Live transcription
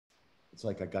It's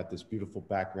like I got this beautiful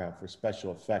background for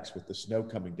special effects with the snow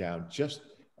coming down just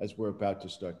as we're about to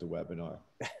start the webinar.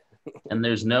 And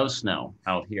there's no snow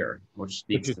out here, which Which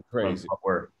speaks is to crazy. what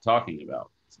we're talking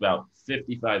about. It's about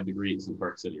 55 degrees in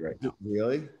Park City right now.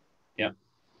 Really? Yeah.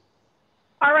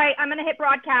 All right, I'm going to hit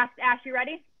broadcast. Ash, you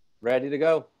ready? Ready to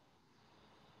go.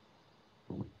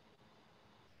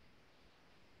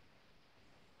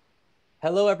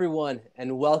 Hello, everyone,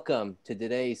 and welcome to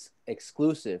today's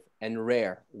exclusive and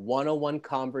rare one-on-one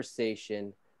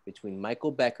conversation between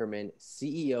Michael Beckerman,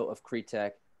 CEO of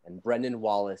CREtech, and Brendan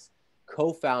Wallace,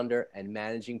 co-founder and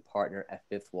managing partner at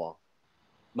Fifth Wall.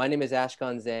 My name is Ash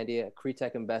Zandieh, a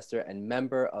CREtech investor and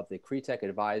member of the CREtech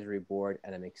Advisory Board,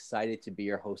 and I'm excited to be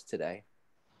your host today.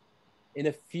 In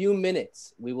a few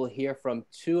minutes, we will hear from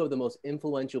two of the most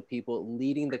influential people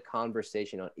leading the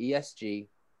conversation on ESG,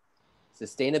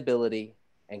 sustainability,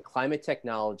 and climate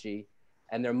technology,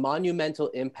 and their monumental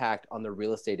impact on the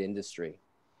real estate industry.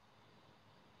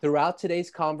 Throughout today's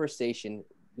conversation,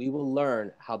 we will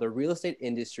learn how the real estate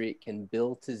industry can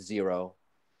build to zero,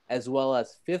 as well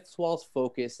as Fifth Wall's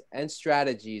focus and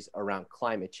strategies around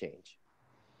climate change,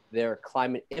 their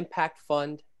climate impact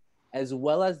fund, as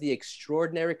well as the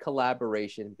extraordinary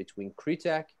collaboration between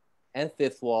CREtech and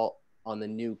Fifth Wall on the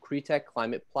new CREtech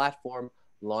Climate Platform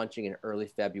launching in early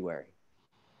February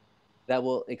that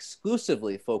will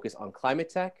exclusively focus on climate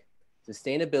tech,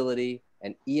 sustainability,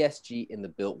 and ESG in the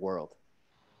built world.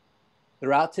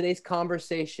 Throughout today's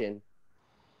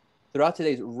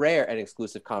rare and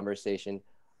exclusive conversation,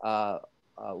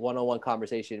 one-on-one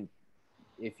conversation,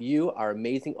 if you, our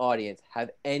amazing audience, have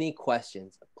any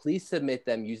questions, please submit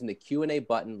them using the Q&A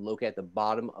button located at the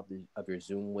bottom of your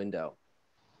Zoom window.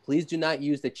 Please do not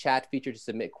use the chat feature to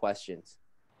submit questions.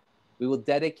 We will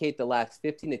dedicate the last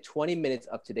 15 to 20 minutes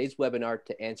of today's webinar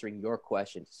to answering your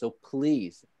questions. So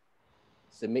please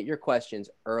submit your questions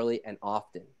early and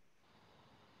often.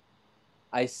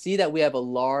 I see that we have a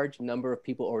large number of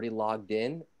people already logged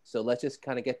in, so let's just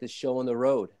kind of get this show on the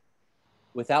road.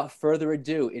 Without further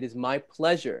ado, it is my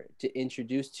pleasure to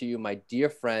introduce to you my dear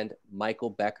friend,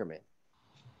 Michael Beckerman.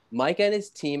 Mike and his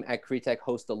team at CREtech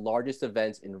host the largest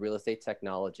events in real estate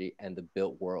technology and the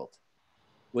built world.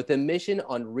 With a mission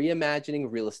on reimagining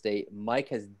real estate, Mike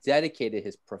has dedicated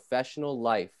his professional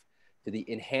life to the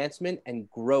enhancement and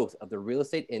growth of the real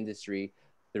estate industry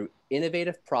through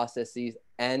innovative processes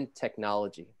and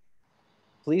technology.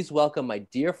 Please welcome my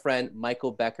dear friend,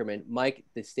 Michael Beckerman. Mike,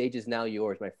 the stage is now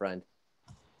yours, my friend.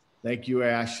 Thank you,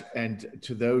 Ash. And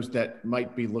to those that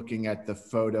might be looking at the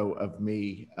photo of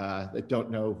me that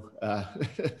don't know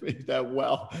me that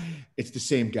well, it's the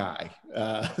same guy,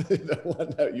 the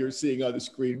one that you're seeing on the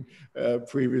screen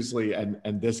previously,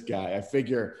 and this guy. I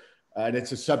figure, and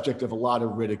it's a subject of a lot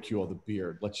of ridicule, the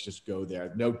beard. Let's just go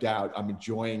there. No doubt, I'm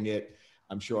enjoying it.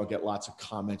 I'm sure I'll get lots of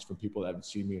comments from people that haven't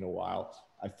seen me in a while.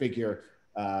 I figure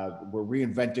we're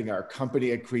reinventing our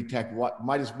company at CREtech.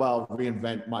 Might as well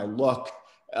reinvent my look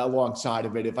alongside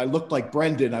of it. If I looked like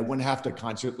Brendan, I wouldn't have to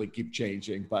constantly keep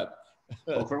changing. But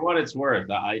well, for what it's worth,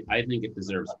 I think it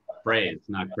deserves praise,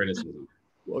 not criticism.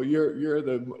 Well, you're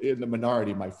in the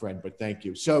minority, my friend, but thank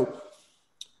you. So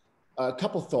a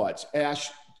couple thoughts.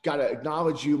 Ash, got to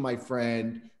acknowledge you, my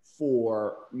friend,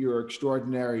 for your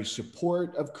extraordinary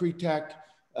support of CREtech,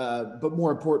 but more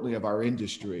importantly of our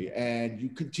industry. And you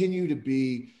continue to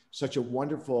be such a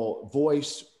wonderful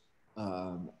voice,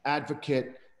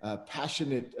 advocate,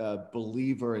 passionate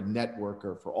believer and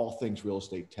networker for all things real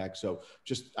estate tech. So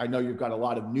I know you've got a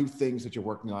lot of new things that you're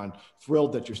working on.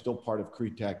 Thrilled that you're still part of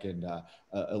CREtech and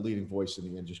a leading voice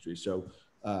in the industry. So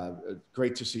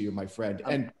great to see you, my friend.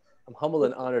 I'm humbled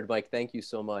and honored, Mike. Thank you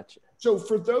so much. So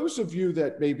for those of you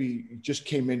that maybe just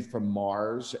came in from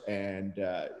Mars and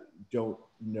don't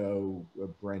know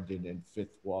Brendan and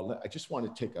Fifth Wall, I just want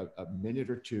to take a minute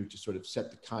or two to sort of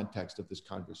set the context of this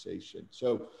conversation.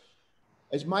 So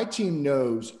as my team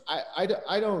knows, I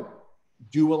don't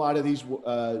do a lot of these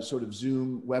sort of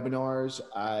Zoom webinars.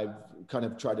 I've kind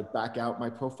of tried to back out my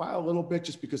profile a little bit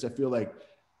just because I feel like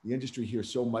the industry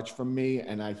hears so much from me,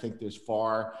 and I think there's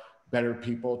far better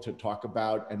people to talk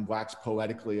about and wax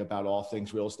poetically about all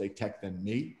things real estate tech than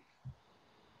me.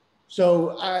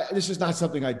 So this is not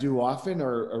something I do often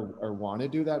or want to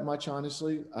do that much,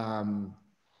 honestly.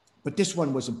 But this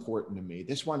one was important to me.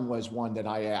 This one was one that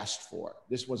I asked for.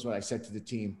 This was what I said to the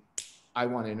team. I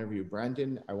want to interview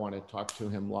Brendan. I want to talk to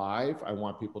him live. I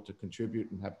want people to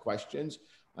contribute and have questions.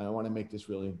 And I want to make this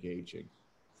really engaging.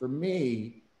 For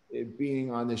me,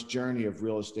 being on this journey of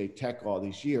real estate tech all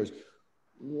these years,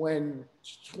 when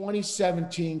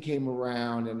 2017 came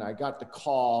around and I got the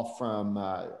call from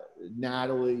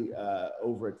Natalie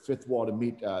over at Fifth Wall to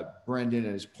meet Brendan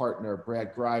and his partner,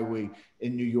 Brad Greiwe,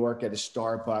 in New York at a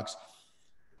Starbucks.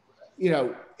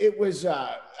 It was,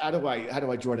 how do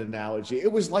I draw an analogy?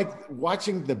 It was like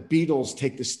watching the Beatles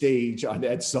take the stage on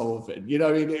Ed Sullivan.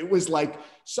 It was like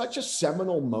such a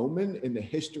seminal moment in the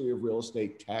history of real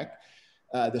estate tech.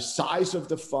 The size of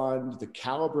the fund, the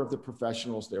caliber of the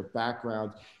professionals, their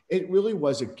background, it really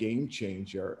was a game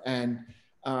changer. And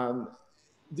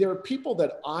there are people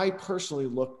that I personally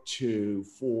look to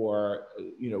for,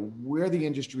 where the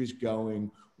industry is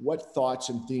going, what thoughts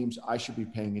and themes I should be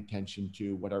paying attention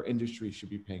to, what our industry should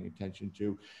be paying attention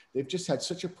to. They've just had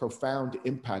such a profound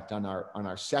impact on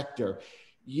our sector.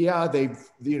 Yeah,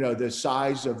 the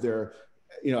size of their,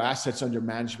 assets under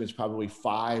management is probably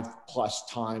 5+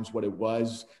 times what it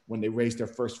was when they raised their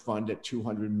first fund at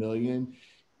 200 million.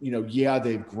 Yeah,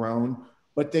 they've grown,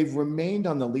 but they've remained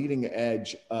on the leading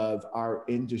edge of our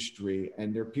industry.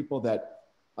 And they're people that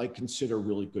I consider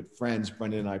really good friends.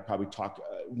 Brendan and I probably talk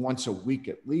once a week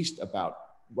at least about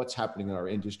what's happening in our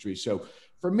industry. So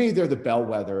for me, they're the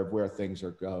bellwether of where things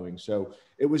are going. So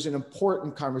it was an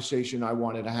important conversation I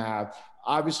wanted to have.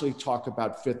 Obviously, talk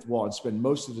about Fifth Wall and spend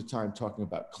most of the time talking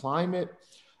about climate.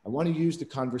 I want to use the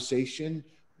conversation,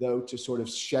 though, to sort of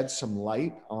shed some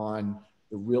light on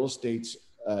the real estate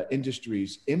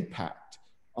industry's impact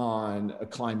on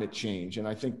climate change. And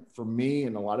I think for me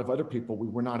and a lot of other people, we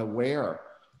were not aware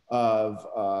of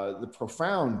the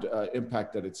profound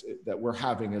impact that we're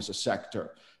having as a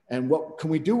sector, and what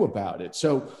can we do about it.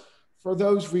 So for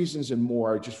those reasons and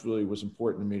more, it just really was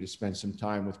important to me to spend some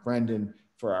time with Brendan,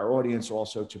 for our audience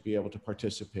also to be able to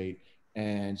participate.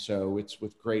 And so it's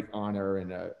with great honor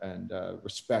and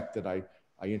respect that I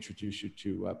introduce you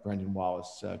to Brendan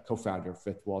Wallace, co-founder of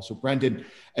Fifth Wall. So Brendan,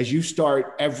 as you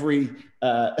start every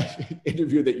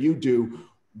interview that you do,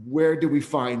 where do we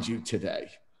find you today?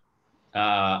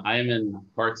 I am in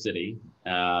Park City,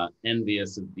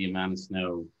 envious of the amount of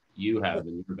snow you have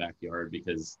in your backyard,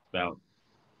 because it's about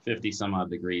 50 some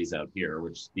odd degrees out here,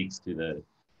 which speaks to the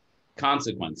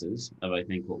consequences of, I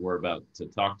think, what we're about to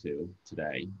talk to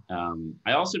today.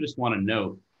 I also just want to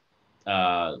note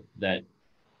that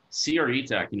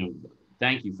CREtech,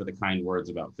 thank you for the kind words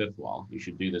about Fifth Wall. You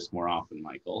should do this more often,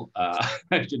 Michael.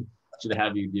 I should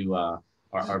have you do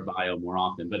our bio more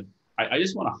often. But I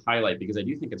just want to highlight, because I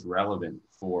do think it's relevant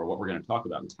for what we're going to talk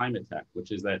about in climate tech,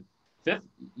 which is that Fifth,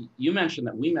 you mentioned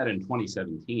that we met in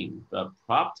 2017, but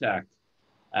Proptech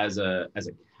as a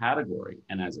category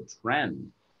and as a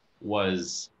trend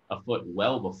was afoot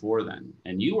well before then.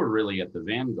 And you were really at the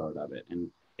vanguard of it. And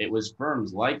it was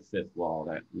firms like Fifth Wall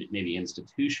that maybe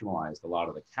institutionalized a lot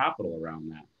of the capital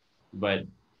around that. But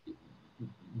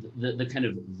the kind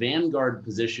of vanguard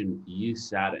position you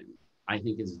sat in, I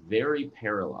think, is very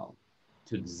parallel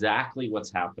to exactly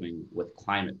what's happening with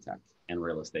climate tech and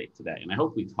real estate today. And I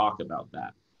hope we talk about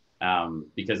that,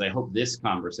 because I hope this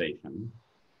conversation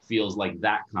feels like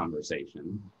that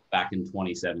conversation back in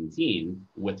 2017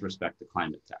 with respect to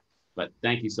climate tech. But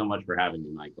thank you so much for having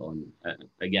me, Michael. And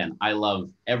again, I love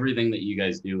everything that you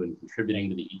guys do in contributing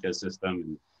to the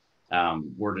ecosystem.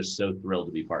 And we're just so thrilled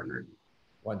to be partnered.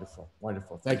 Wonderful,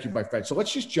 wonderful. Thank you, my friend. So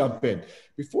let's just jump in.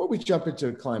 Before we jump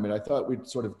into climate, I thought we'd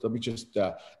let me just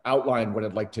outline what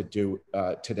I'd like to do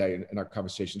today in our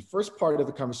conversation. First part of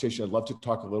the conversation, I'd love to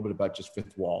talk a little bit about just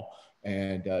Fifth Wall,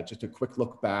 and just a quick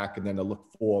look back and then a look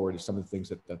forward to some of the things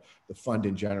that the fund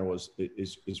in general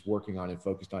is working on and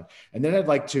focused on. And then I'd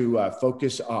like to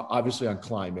focus obviously on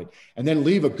climate, and then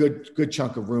leave a good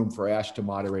chunk of room for Ash to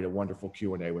moderate a wonderful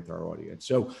Q&A with our audience.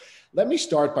 So let me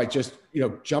start by just,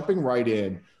 jumping right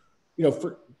in.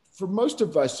 For most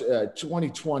of us,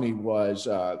 2020 was,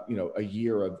 a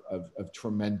year of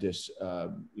tremendous,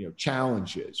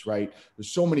 challenges, right?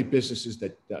 There's so many businesses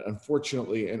that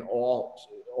unfortunately, in all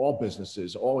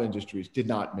businesses, all industries, did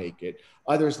not make it.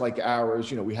 Others like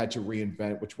ours, we had to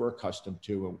reinvent, which we're accustomed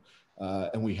to,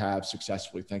 and we have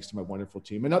successfully, thanks to my wonderful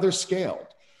team. And others scaled.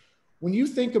 When you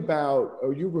think about,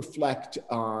 or you reflect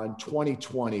on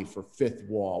 2020 for Fifth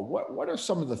Wall, what are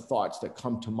some of the thoughts that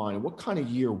come to mind? What kind of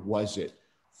year was it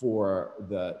for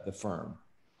the firm?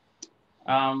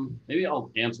 Maybe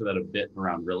I'll answer that a bit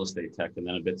around real estate tech, and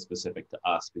then a bit specific to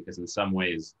us, because in some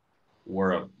ways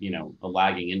we're a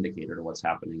lagging indicator to what's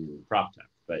happening in Proptech.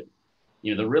 But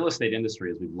the real estate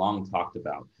industry, as we've long talked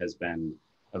about, has been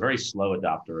a very slow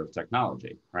adopter of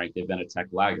technology, right? They've been a tech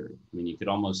laggard. I mean, you could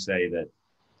almost say that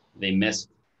they missed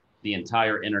the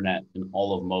entire internet and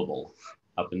all of mobile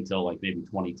up until like maybe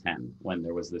 2010, when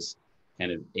there was this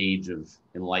kind of age of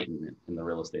enlightenment in the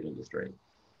real estate industry.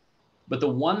 But the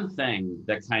one thing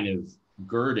that kind of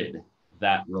girded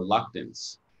that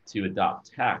reluctance to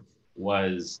adopt tech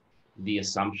was the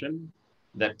assumption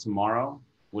that tomorrow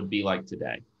would be like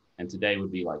today, and today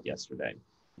would be like yesterday.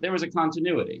 There was a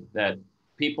continuity that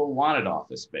people wanted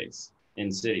office space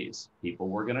in cities. People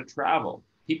were going to travel.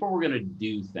 People were going to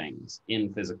do things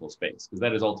in physical space, because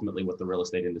that is ultimately what the real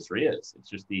estate industry is. It's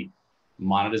just the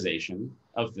monetization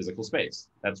of physical space.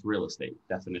 That's real estate,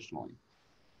 definitionally.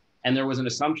 And there was an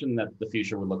assumption that the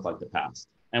future would look like the past.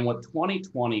 And what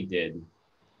 2020 did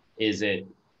is it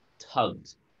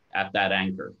tugged at that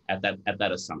anchor, at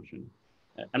that assumption.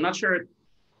 I'm not sure it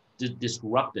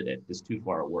disrupted it is too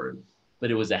far a word,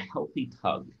 but it was a healthy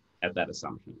tug at that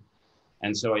assumption.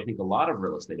 And so I think a lot of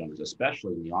real estate owners,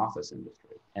 especially in the office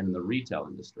industry and in the retail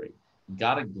industry,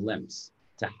 got a glimpse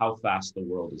to how fast the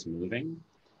world is moving,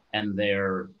 and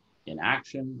their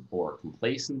inaction or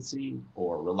complacency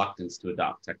or reluctance to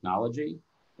adopt technology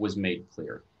was made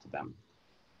clear to them.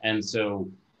 And so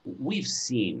we've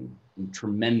seen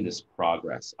tremendous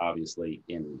progress, obviously,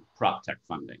 in Proptech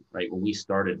funding, right? When we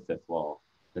started Fifth Wall,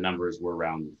 the numbers were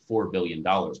around $4 billion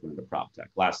went into Proptech.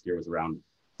 Last year was around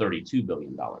 $32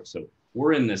 billion. So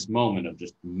we're in this moment of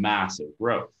just massive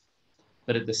growth.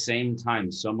 But at the same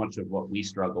time, so much of what we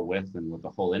struggle with and what the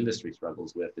whole industry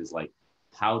struggles with is like,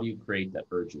 how do you create that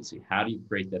urgency? How do you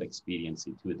create that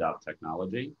expediency to adopt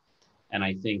technology? And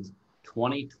I think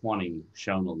 2020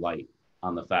 shone a light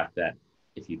on the fact that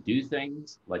if you do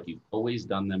things like you've always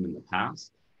done them in the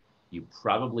past, you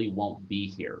probably won't be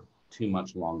here too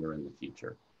much longer in the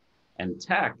future. And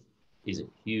tech is a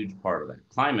huge part of that.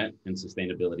 Climate and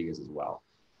sustainability is as well.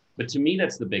 But to me,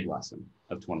 that's the big lesson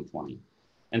of 2020.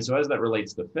 And so as that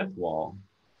relates to Fifth Wall,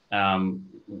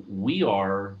 we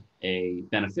are a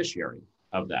beneficiary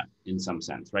of that in some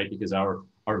sense, right? Because our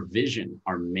vision,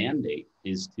 our mandate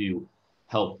is to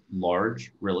help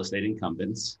large real estate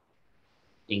incumbents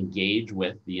engage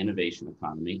with the innovation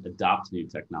economy, adopt new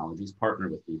technologies, partner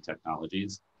with new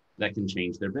technologies that can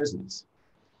change their business.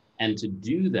 And to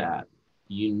do that,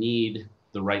 you need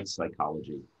the right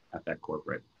psychology at that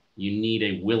corporate. You need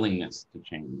a willingness to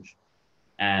change.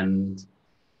 And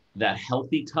that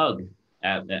healthy tug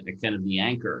at kind of the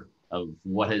anchor of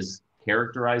what has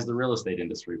characterized the real estate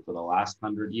industry for the last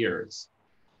 100 years,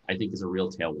 I think is a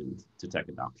real tailwind to tech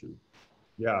adoption.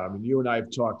 Yeah, I mean, you and I have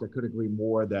talked, I could agree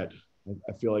more that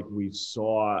I feel like we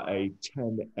saw a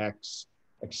 10x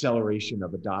acceleration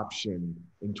of adoption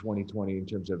in 2020 in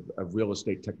terms of real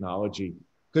estate technology,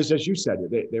 because as you said,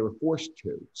 they were forced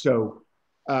to. So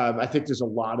I think there's a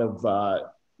lot of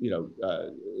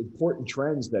important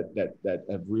trends that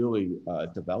have really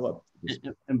developed.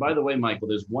 And by the way, Michael,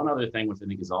 there's one other thing which I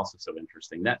think is also so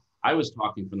interesting, that I was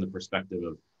talking from the perspective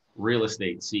of real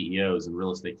estate CEOs and real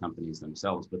estate companies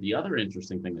themselves. But the other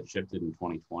interesting thing that shifted in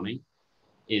 2020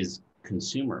 is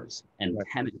consumers and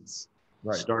tenants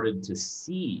started to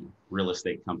see real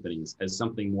estate companies as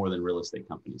something more than real estate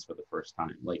companies for the first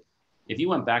time. Like if you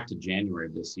went back to January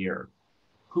of this year,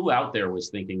 who out there was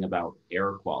thinking about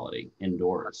air quality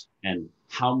indoors and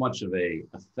how much of a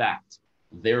effect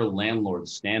their landlord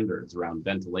standards around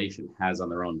ventilation has on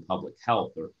their own public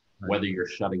health, or whether you're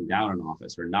shutting down an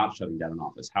office or not shutting down an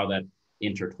office, how that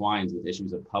intertwines with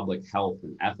issues of public health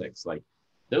and ethics? Like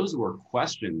those were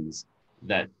questions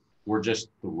that were just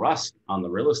thrust on the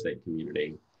real estate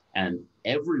community. And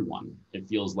everyone, it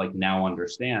feels like, now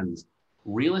understands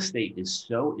real estate is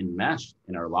so enmeshed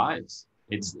in our lives.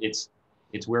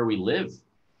 It's where we live.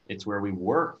 It's where we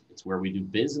work. It's where we do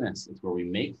business. It's where we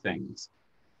make things.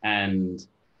 And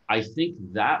I think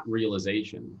that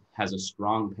realization has a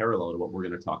strong parallel to what we're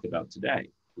going to talk about today,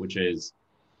 which is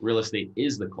real estate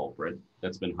is the culprit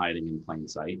that's been hiding in plain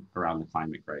sight around the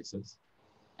climate crisis.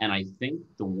 And I think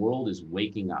the world is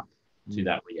waking up to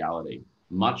that reality,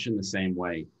 much in the same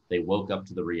way they woke up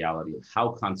to the reality of how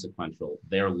consequential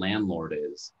their landlord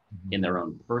is in their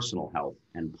own personal health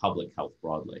and public health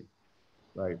broadly.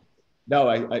 Right. No,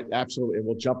 I absolutely. And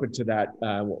we'll jump into that.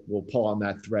 We'll pull on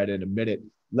that thread in a minute.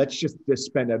 Let's just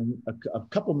spend a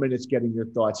couple minutes getting your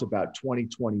thoughts about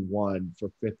 2021 for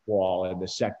Fifth Wall and the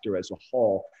sector as a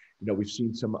whole. We've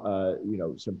seen some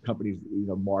companies,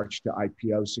 march to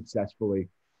IPO successfully.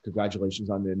 Congratulations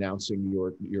on announcing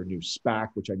your new SPAC,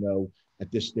 which I know at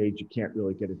this stage you can't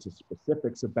really get into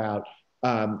specifics about.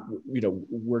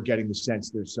 We're getting the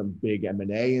sense there's some big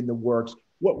M&A in the works.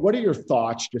 What are your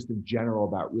thoughts just in general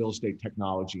about real estate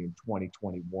technology in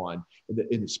 2021,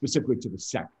 specifically to the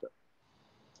sector?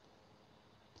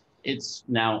 It's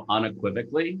now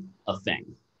unequivocally a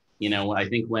thing. I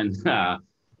think when,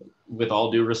 with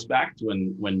all due respect,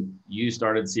 when you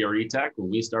started CREtech, when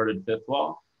we started Fifth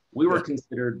Wall, we were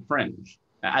considered fringe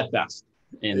at best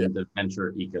in the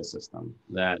venture ecosystem.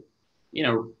 That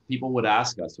people would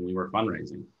ask us when we were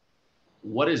fundraising,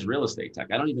 what is real estate tech?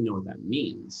 I don't even know what that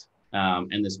means.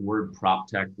 And this word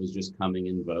Proptech was just coming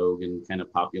in vogue and kind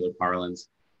of popular parlance.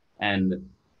 And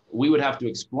we would have to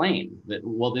explain that,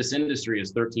 well, this industry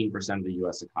is 13% of the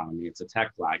US economy. It's a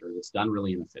tech laggard. It's done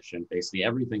really inefficient. Basically,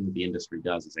 everything that the industry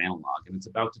does is analog, and it's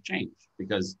about to change,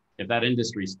 because if that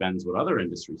industry spends what other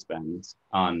industry spends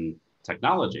on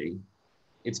technology,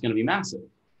 it's going to be massive.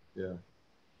 Yeah.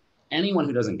 Anyone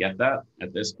who doesn't get that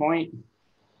at this point,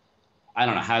 I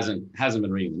don't know, hasn't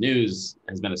been reading the news,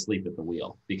 has been asleep at the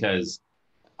wheel, because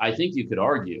I think you could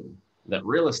argue that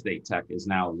real estate tech is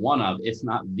now one of, if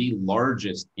not the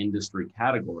largest industry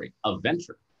category of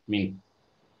venture. I mean,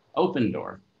 Open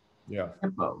Door,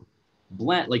 Hippo,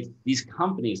 Blend, like these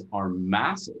companies are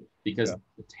massive because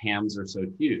the TAMs are so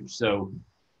huge. So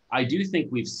I do think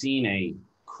we've seen a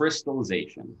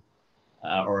crystallization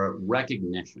or a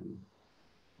recognition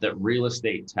that real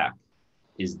estate tech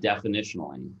is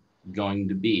definitionally going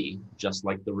to be, just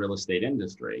like the real estate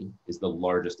industry is the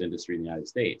largest industry in the United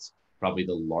States, probably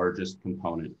the largest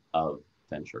component of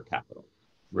venture capital,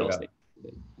 real estate.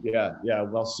 Yeah,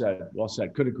 well said, well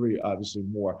said. Could agree, obviously,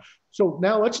 more. So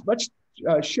now let's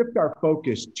shift our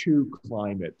focus to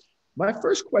climate. My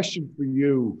first question for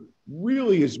you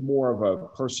really is more of a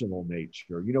personal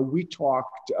nature. We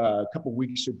talked a couple of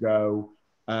weeks ago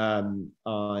on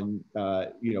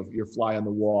your Fly on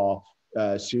the Wall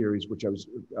series, which I was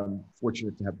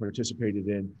fortunate to have participated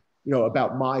in,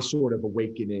 about my sort of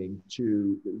awakening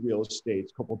to real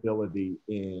estate's culpability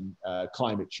in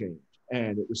climate change.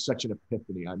 And it was such an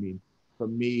epiphany. I mean, for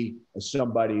me, as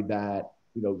somebody that,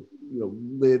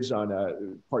 lives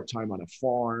on part-time on a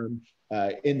farm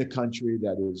in the country,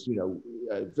 that is,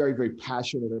 very, very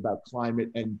passionate about climate,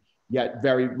 and yet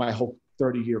my whole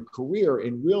 30-year career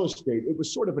in real estate, it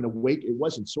was sort of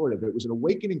it was an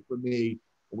awakening for me.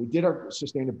 We did our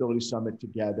sustainability summit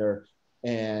together,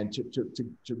 and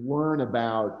to learn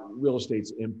about real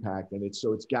estate's impact. And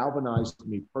it's galvanized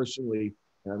me personally,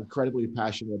 and I'm incredibly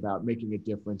passionate about making a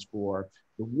difference for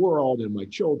the world and my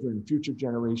children, future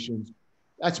generations.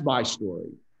 That's my story.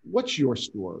 What's your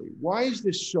story? Why is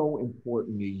this so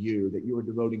important to you that you are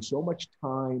devoting so much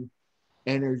time,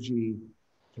 energy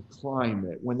to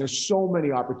climate, when there's so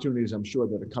many opportunities, I'm sure,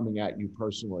 that are coming at you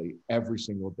personally every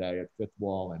single day at Fifth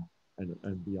Wall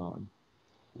and beyond?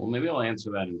 Well, maybe I'll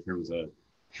answer that in terms of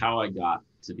how I got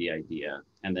to the idea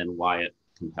and then why it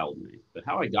compelled me. But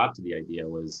how I got to the idea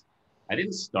was, I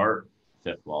didn't start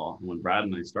Fifth Wall. When Brad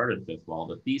and I started Fifth Wall,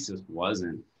 the thesis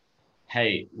wasn't,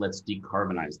 hey, let's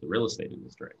decarbonize the real estate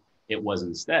industry. It was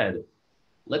instead,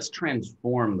 let's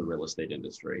transform the real estate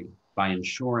industry by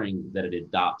ensuring that it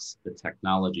adopts the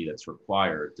technology that's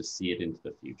required to see it into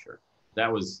the future.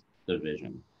 That was the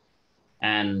vision.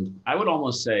 And I would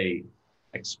almost say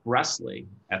expressly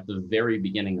at the very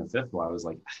beginning of Fifth Wall, I was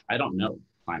like, I don't know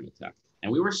climate tech.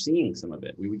 And we were seeing some of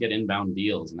it. We would get inbound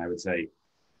deals, and I would say,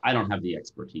 I don't have the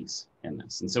expertise in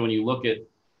this. And so when you look at,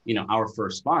 our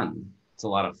first fund, it's a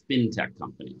lot of fintech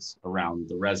companies around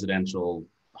the residential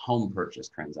home purchase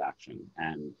transaction,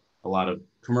 and a lot of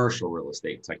commercial real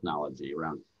estate technology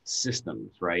around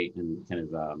systems, right? And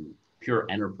kind of pure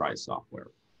enterprise software.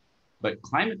 But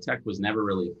climate tech was never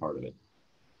really a part of it.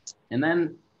 And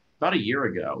then about a year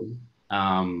ago,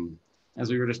 as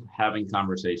we were just having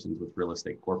conversations with real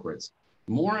estate corporates,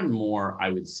 more and more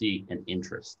I would see an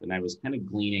interest. And I was kind of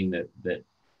gleaning that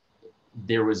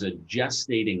there was a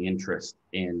gestating interest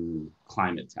in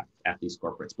climate tech at these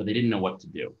corporates, but they didn't know what to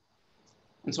do.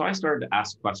 And so I started to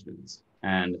ask questions,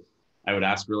 and I would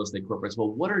ask real estate corporates, well,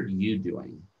 what are you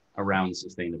doing around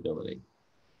sustainability?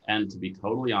 And to be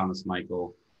totally honest,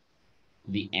 Michael,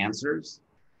 the answers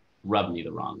rub me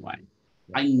the wrong way.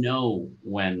 I know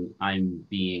when I'm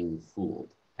being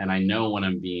fooled, and I know when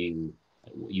I'm being,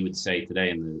 you would say today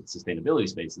in the sustainability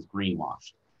space, is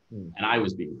greenwashed. And I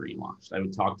was being greenwashed. I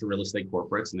would talk to real estate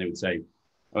corporates, and they would say,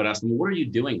 I would ask them, what are you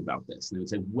doing about this? And they would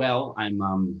say, well,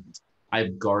 I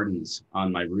have gardens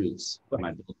on my roofs of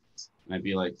my buildings. And I'd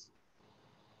be like,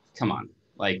 come on,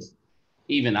 like,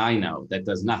 even I know that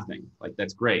does nothing. Like,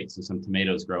 that's great. So some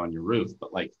tomatoes grow on your roof,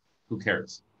 but like, who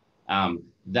cares?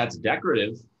 That's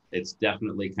decorative. It's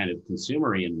definitely kind of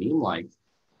consumery and meme-like,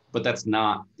 but that's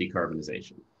not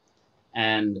decarbonization.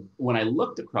 And when I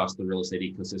looked across the real estate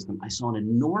ecosystem, I saw an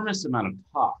enormous amount of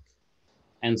talk.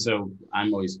 And so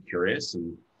I'm always curious,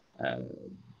 and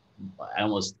I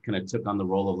almost kind of took on the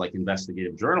role of like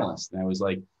investigative journalist. And I was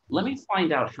like, let me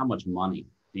find out how much money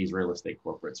these real estate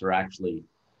corporates are actually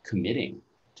committing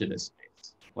to this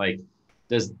space. Like,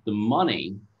 does the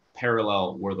money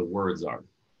parallel where the words are?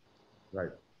 Right.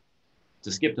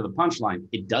 To skip to the punchline,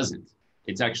 it doesn't.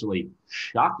 It's actually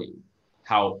shocking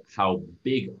how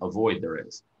big a void there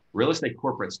is. Real estate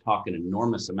corporates talk an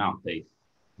enormous amount.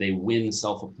 They win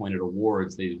self-appointed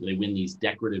awards. They win these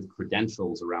decorative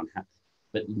credentials around,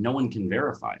 but no one can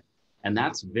verify it. And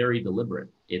that's very deliberate.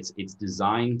 It's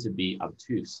designed to be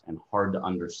obtuse and hard to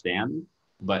understand,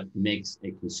 but makes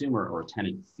a consumer or a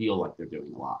tenant feel like they're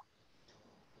doing a lot.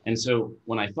 And so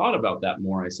when I thought about that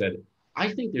more, I said, I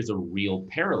think there's a real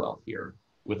parallel here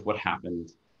with what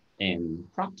happened in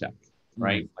Proptech,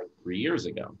 right? Like 3 years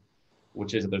ago,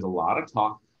 which is that there's a lot of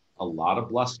talk, a lot of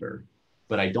bluster,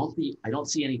 but I don't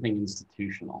see anything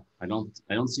institutional. I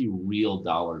don't see real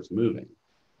dollars moving.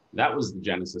 That was the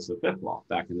genesis of Fifth Wall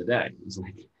back in the day. It was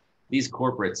like these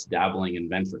corporates dabbling in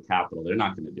venture capital, they're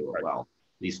not going to do it well.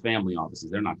 These family offices,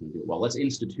 they're not going to do it well. Let's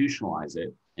institutionalize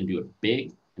it and do it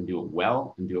big and do it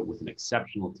well and do it with an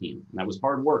exceptional team. And that was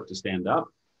hard work to stand up.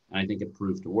 And I think it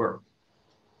proved to work.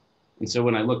 And so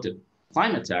when I looked at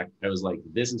climate tech, I was like,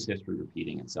 this is history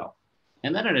repeating itself.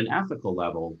 And then at an ethical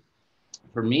level,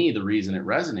 for me, the reason it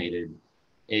resonated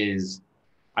is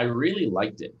I really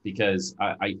liked it because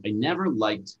I never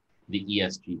liked the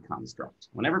ESG construct.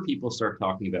 Whenever people start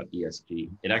talking about ESG,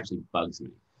 it actually bugs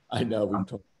me. I know.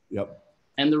 Yep.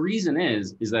 And the reason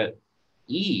is that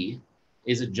E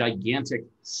is a gigantic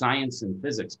science and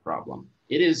physics problem.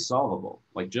 It is solvable.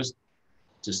 Like, just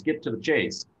to skip to the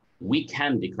chase, we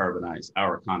can decarbonize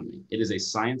our economy. It is a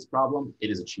science problem. It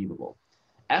is achievable.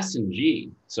 S and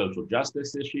G, social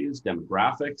justice issues,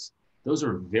 demographics, those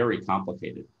are very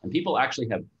complicated. And people actually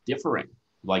have differing,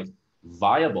 like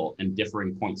viable and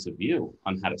differing points of view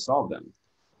on how to solve them.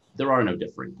 There are no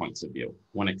differing points of view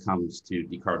when it comes to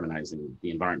decarbonizing the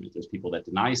environment. There's people that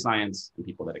deny science and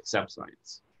people that accept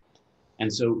science.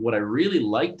 And so what I really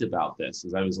liked about this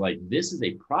is I was like, this is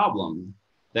a problem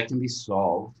that can be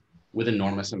solved with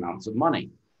enormous amounts of money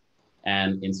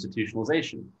and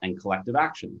institutionalization and collective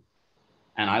action.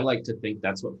 And I like to think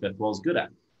that's what Fifth Wall is good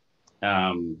at.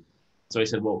 So I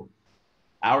said, well,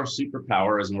 our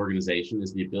superpower as an organization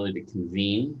is the ability to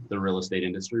convene the real estate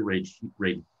industry,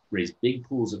 raise big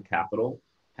pools of capital,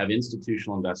 have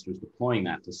institutional investors deploying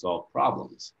that to solve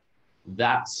problems.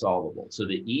 That's solvable. So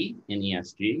the E in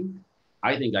ESG,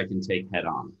 I think I can take head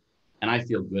on, and I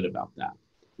feel good about that.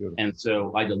 Beautiful. And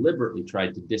so I deliberately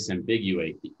tried to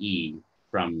disambiguate the E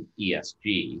from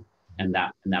ESG, and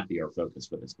that be our focus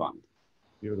for this fund.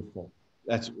 Beautiful.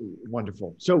 That's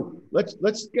wonderful. So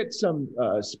let's get some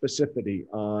specificity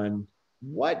on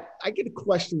what I get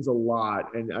questions a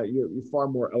lot, and you're far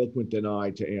more eloquent than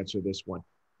I to answer this one.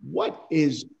 What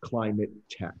is climate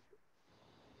tech?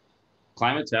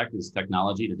 Climate tech is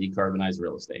technology to decarbonize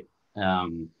real estate.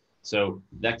 So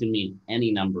that can mean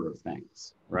any number of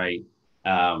things, right?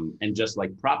 And just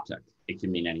like Proptech, it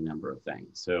can mean any number of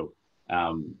things. So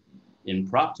in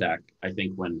Proptech, I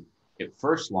think when it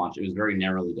first launched, it was very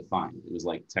narrowly defined. It was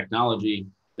like technology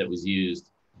that was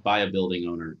used by a building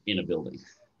owner in a building.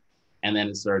 And then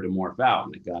it started to morph out,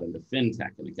 and it got into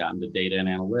fintech, and it got into data and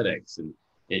analytics, and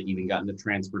it even got into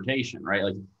transportation, right?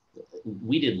 Like,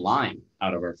 we did Lime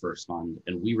out of our first fund,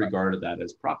 and we regarded that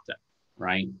as Proptech,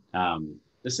 right?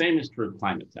 The same is true of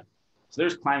climate tech. So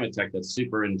there's climate tech that's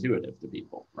super intuitive to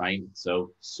people, right?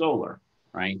 So solar,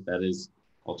 right? That is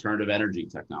alternative energy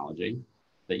technology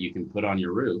that you can put on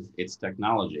your roof. It's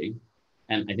technology.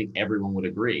 And I think everyone would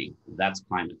agree that's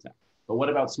climate tech. But what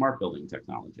about smart building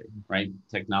technology, right?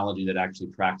 Technology that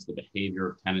actually tracks the behavior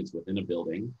of tenants within a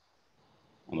building.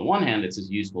 On the one hand, it's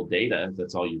just useful data if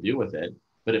that's all you do with it.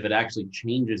 But if it actually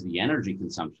changes the energy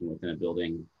consumption within a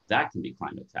building, that can be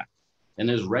climate tech. And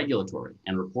there's regulatory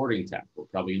and reporting tech. We're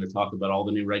probably going to talk about all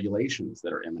the new regulations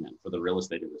that are imminent for the real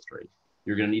estate industry.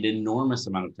 You're going to need an enormous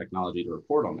amount of technology to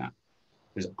report on that.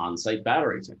 There's on-site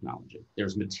battery technology.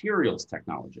 There's materials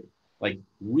technology, like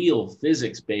real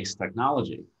physics-based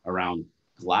technology around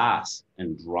glass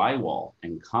and drywall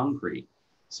and concrete.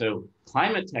 So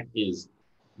climate tech is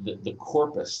the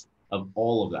corpus of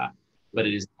all of that. But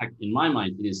it is, in my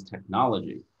mind, it is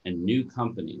technology and new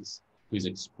companies whose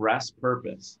express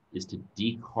purpose is to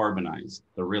decarbonize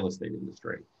the real estate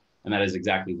industry. And that is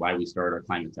exactly why we started our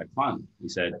climate tech fund. We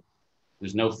said,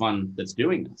 there's no fund that's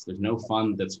doing this. There's no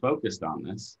fund that's focused on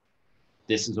this.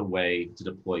 This is a way to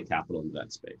deploy capital in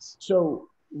that space. So,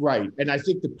 right. And I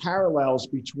think the parallels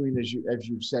between, as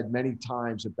you've said many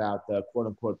times about the quote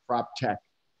unquote prop tech,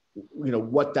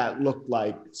 what that looked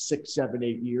like 6, 7,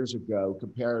 8 years ago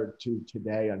compared to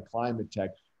today on climate tech,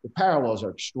 the parallels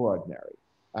are extraordinary.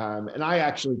 And I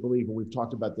actually believe, and we've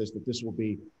talked about this, that this will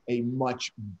be a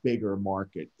much bigger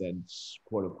market than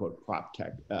quote unquote prop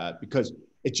tech because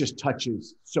it just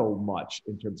touches so much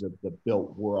in terms of the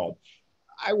built world.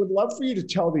 I would love for you to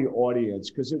tell the audience,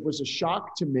 because it was a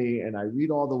shock to me, and I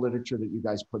read all the literature that you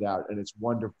guys put out, and it's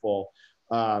wonderful.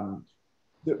 The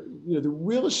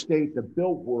real estate, the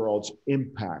built world's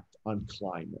impact on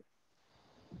climate.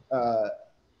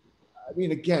 I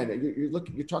mean, again,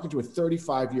 you're talking to a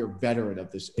 35-year veteran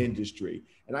of this industry,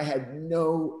 and I had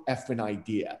no effing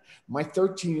idea. My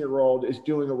 13-year-old is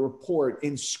doing a report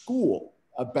in school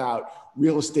about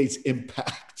real estate's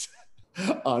impact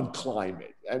on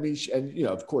climate. I mean, and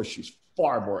of course, she's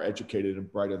far more educated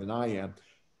and brighter than I am.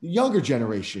 The younger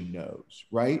generation knows,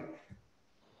 right?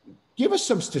 Give us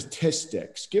some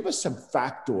statistics, give us some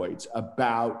factoids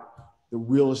about the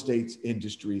real estate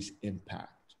industry's impact.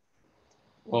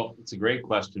 Well, it's a great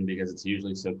question because it's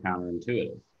usually so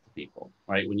counterintuitive to people,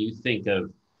 right? When you think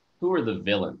of who are the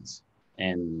villains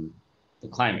in the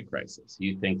climate crisis,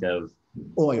 you think of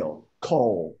oil,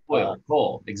 coal,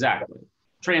 exactly.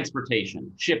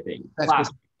 Transportation, shipping,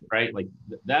 plastic, right? Like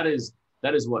that is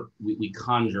what we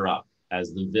conjure up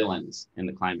as the villains in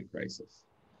the climate crisis.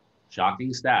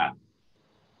 Shocking stat.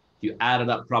 If you added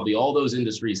up probably all those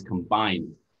industries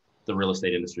combined, the real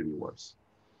estate industry would be worse.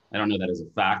 I don't know that as a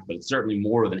fact, but it's certainly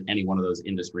more than any one of those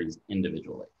industries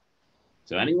individually.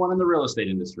 So anyone in the real estate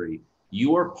industry,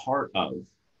 you are part of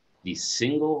the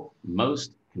single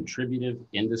most contributive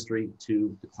industry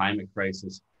to the climate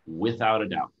crisis, without a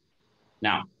doubt.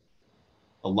 Now,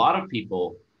 a lot of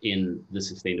people in the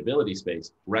sustainability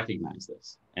space recognize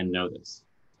this and know this.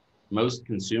 Most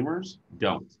consumers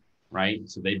don't, right?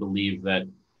 So they believe that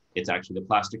it's actually the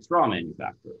plastic straw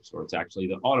manufacturers, or it's actually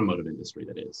the automotive industry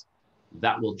that is.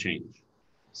 That will change.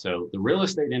 So the real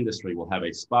estate industry will have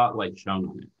a spotlight shown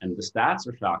on it, and the stats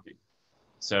are shocking.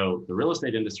 So the real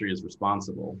estate industry is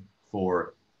responsible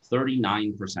for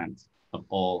 39% of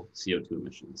all CO2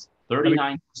 emissions.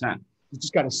 39%. You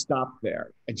just got to stop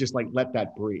there and just let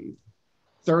that breathe.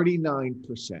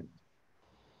 39%.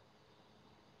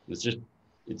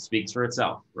 It speaks for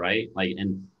itself, right?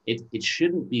 And it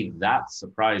shouldn't be that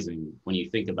surprising when you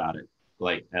think about it,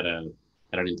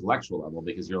 at an intellectual level,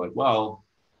 because you're like, well,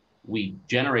 we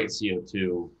generate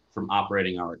CO2 from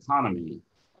operating our economy.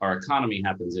 Our economy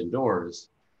happens indoors,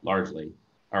 largely.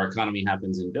 Our economy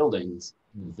happens in buildings.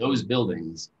 Those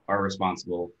buildings are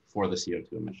responsible for the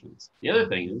CO2 emissions. The other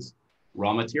thing is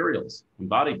raw materials,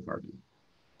 embodied carbon.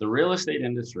 The real estate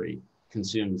industry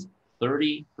consumes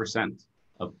 30%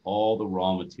 of all the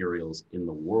raw materials in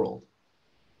the world.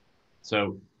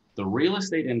 So the real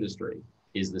estate industry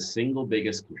is the single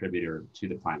biggest contributor to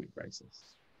the climate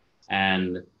crisis.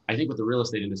 And I think what the real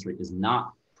estate industry is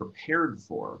not prepared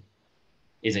for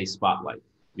is a spotlight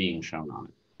being shown on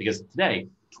it. Because today,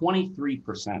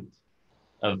 23%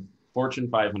 of Fortune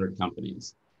 500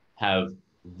 companies have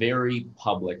very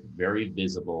public, very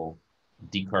visible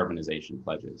decarbonization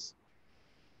pledges.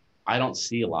 I don't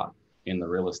see a lot in the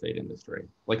real estate industry.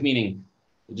 Meaning,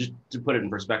 just to put it in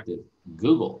perspective,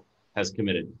 Google has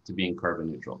committed to being carbon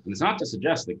neutral. And it's not to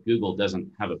suggest that Google doesn't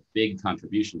have a big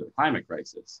contribution to the climate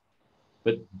crisis,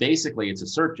 but basically it's a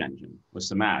search engine with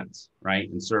some ads, right,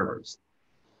 and servers.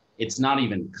 It's not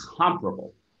even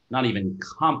comparable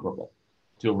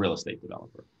to a real estate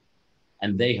developer.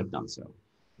 And they have done so.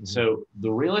 Mm-hmm. So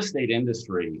the real estate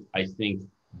industry, I think,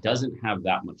 doesn't have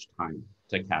that much time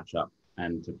to catch up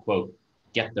and to, quote,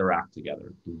 get their act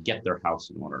together and get their house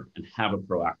in order and have a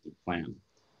proactive plan.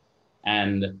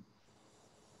 And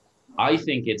I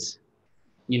think it's,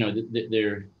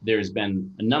 there's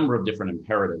been a number of different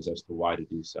imperatives as to why to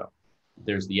do so.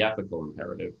 There's the ethical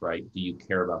imperative, right? Do you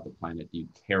care about the planet? Do you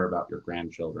care about your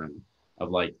grandchildren?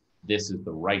 Of this is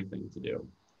the right thing to do.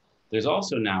 There's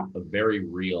also now a very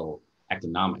real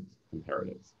economic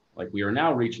imperative. We are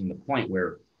now reaching the point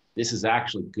where this is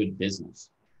actually good business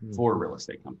for real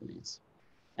estate companies.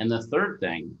 And the third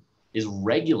thing is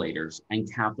regulators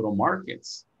and capital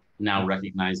markets now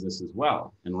recognize this as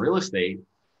well. And real estate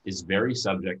is very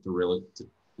subject to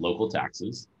local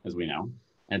taxes, as we know,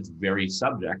 and it's very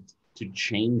subject to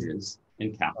changes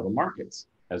in capital markets,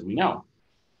 as we know.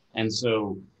 And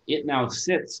so it now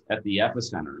sits at the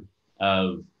epicenter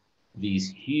of these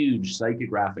huge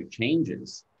psychographic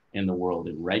changes in the world,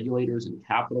 in regulators and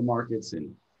capital markets,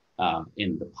 and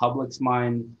in the public's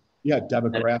mind. Yeah,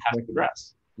 demographic.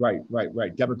 Right.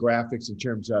 Demographics in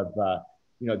terms of the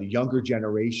younger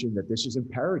generation, that this is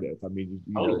imperative. I mean,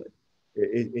 totally.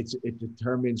 It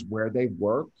determines where they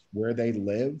work, where they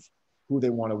live, who they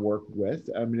want to work with.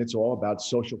 I mean, it's all about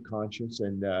social conscience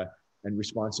and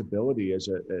responsibility as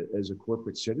a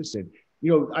corporate citizen.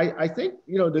 I think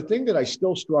the thing that I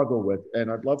still struggle with,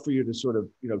 and I'd love for you to sort of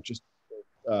just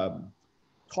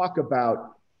talk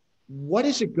about, what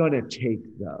is it going to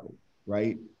take though,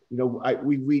 right?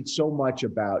 we read so much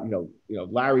about,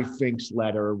 Larry Fink's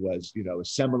letter was, a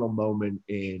seminal moment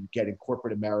in getting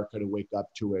corporate America to wake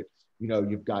up to it.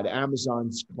 You've got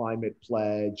Amazon's climate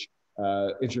pledge.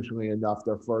 Interestingly enough,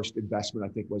 their first investment,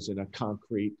 I think, was in a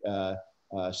concrete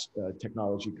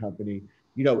technology company.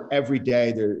 Every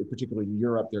day, particularly in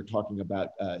Europe, they're talking about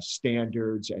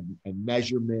standards and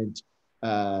measurement.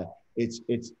 It's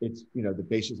the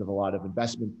basis of a lot of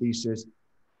investment thesis.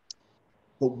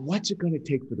 But what's it going to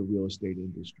take for the real estate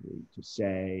industry to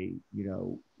say,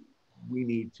 we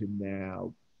need to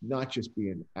now not just be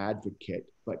an advocate,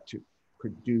 but to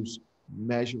produce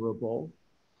measurable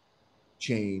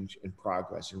change and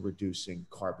progress in reducing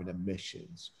carbon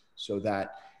emissions, so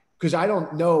that, because I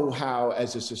don't know how,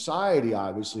 as a society,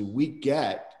 obviously, we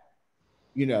get,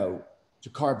 to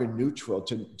carbon neutral,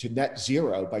 to net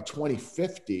zero by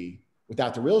 2050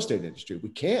 without the real estate industry. We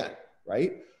can't,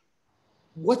 right?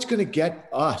 What's going to get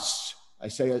us, I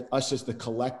say us as the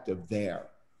collective, there?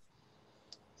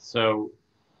 So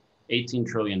 $18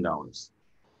 trillion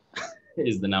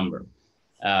is the number.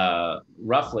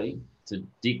 Roughly, to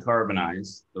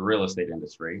decarbonize the real estate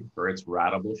industry for its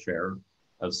ratable share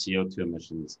of CO2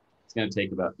 emissions, it's going to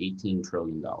take about $18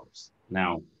 trillion.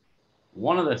 Now,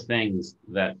 one of the things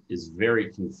that is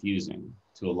very confusing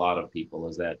to a lot of people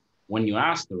is that when you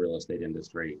ask the real estate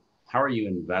industry, how are you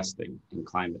investing in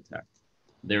climate tech?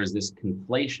 There's this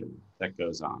conflation that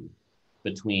goes on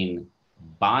between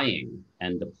buying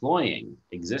and deploying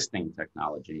existing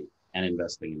technology and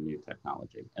investing in new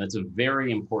technology. And it's a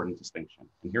very important distinction.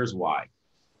 And here's why.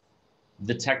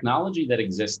 The technology that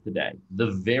exists today, the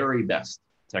very best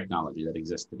technology that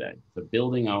exists today, if a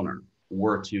building owner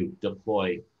were to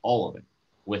deploy all of it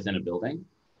within a building,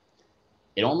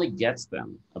 it only gets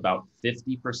them about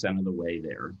 50% of the way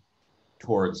there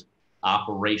towards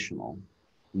operational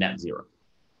net zero.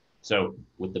 So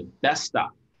with the best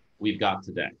stuff we've got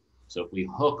today, so if we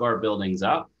hook our buildings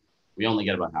up, we only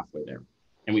get about halfway there.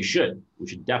 And we should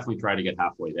definitely try to get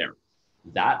halfway there.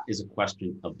 That is a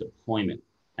question of deployment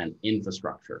and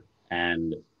infrastructure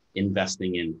and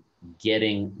investing in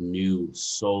getting new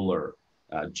solar,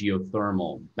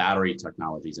 geothermal, battery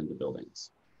technologies into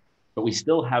buildings. But we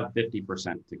still have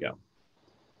 50% to go.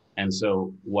 And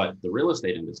so what the real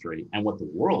estate industry and what the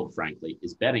world, frankly,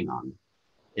 is betting on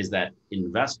is that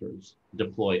investors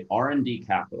deploy R&D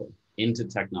capital into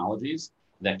technologies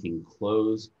that can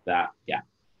close that gap.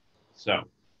 So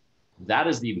that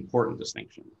is the important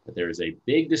distinction, that there is a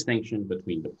big distinction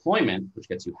between deployment, which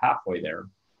gets you halfway there,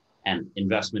 and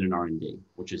investment in R&D,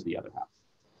 which is the other half.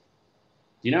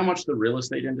 Do you know how much the real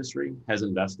estate industry has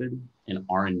invested in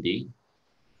R&D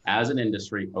as an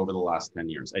industry over the last 10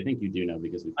 years? I think you do know,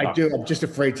 because we've talked. I do. I'm just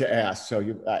afraid to ask.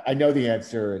 So I know the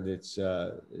answer, and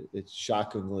it's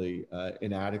shockingly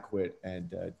inadequate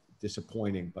and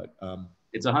disappointing. But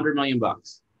it's $100 million.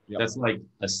 Yep. That's like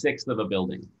a sixth of a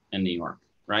building in New York,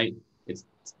 right? It's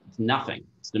nothing.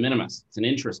 It's de minimis. It's an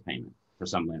interest payment for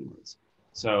some landlords.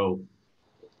 So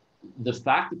the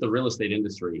fact that the real estate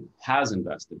industry has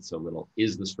invested so little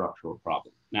is the structural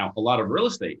problem. Now, a lot of real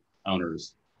estate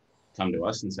owners come to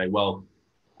us and say, well,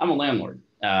 I'm a landlord.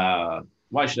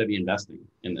 Why should I be investing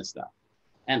in this stuff?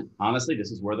 And honestly,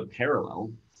 this is where the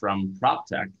parallel from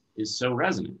Proptech is so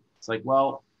resonant. It's like,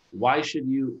 well, why should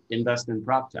you invest in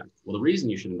Proptech? Well, the reason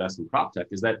you should invest in Proptech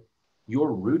is that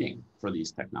you're rooting for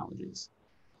these technologies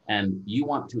and you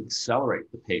want to accelerate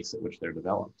the pace at which they're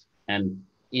developed. And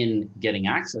in getting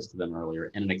access to them earlier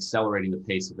and in accelerating the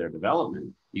pace of their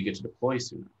development, you get to deploy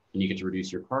sooner and you get to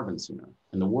reduce your carbon sooner,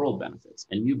 and the world benefits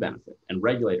and you benefit and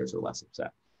regulators are less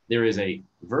upset. There is a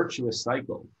virtuous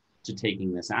cycle to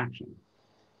taking this action.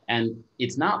 And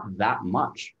it's not that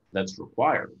much that's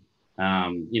required.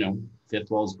 Fifth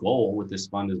Wall's goal with this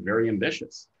fund is very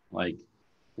ambitious. Like,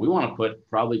 we want to put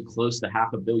probably close to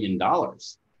 $500 million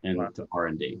into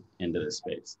R&D into this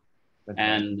space.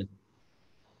 And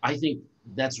I think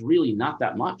that's really not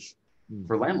that much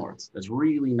for landlords. That's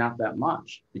really not that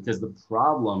much, because the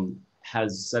problem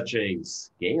has such a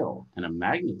scale and a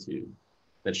magnitude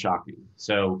that's shocking.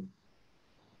 So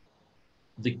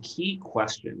the key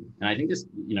question, and I think this,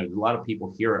 a lot of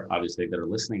people here, obviously, that are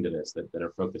listening to this, that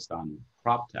are focused on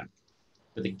Proptech,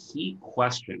 but the key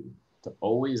question to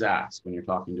always ask when you're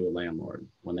talking to a landlord,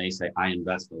 when they say, I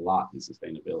invest a lot in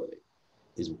sustainability,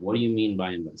 is what do you mean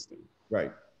by investing? Right.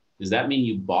 Does that mean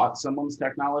you bought someone's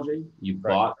technology? You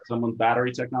bought someone's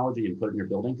battery technology and put it in your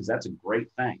building? Because that's a great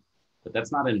thing, but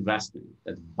that's not investing,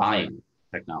 that's buying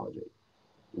technology.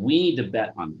 We need to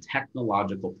bet on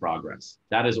technological progress.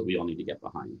 That is what we all need to get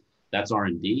behind. That's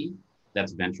R&D,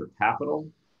 that's venture capital.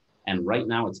 And right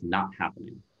now it's not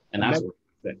happening. And that's what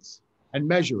we fix. And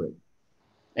measure it.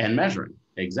 And measuring,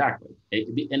 exactly.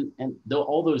 And though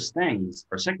all those things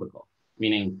are cyclical,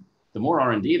 meaning the more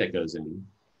R&D that goes in,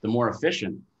 the more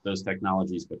efficient those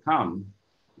technologies become,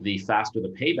 the faster the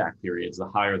payback periods, the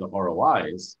higher the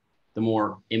ROIs, the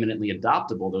more imminently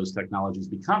adoptable those technologies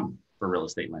become for real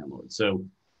estate landlords. So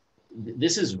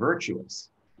this is virtuous,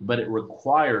 but it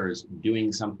requires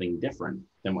doing something different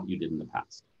than what you did in the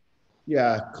past.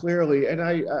 Yeah, clearly. And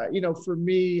for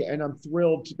me, and I'm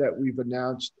thrilled that we've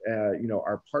announced,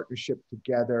 our partnership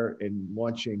together in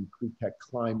launching CREtech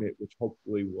Climate, which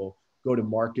hopefully we'll go to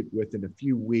market with in a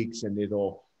few weeks, and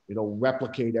it'll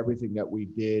replicate everything that we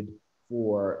did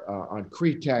for on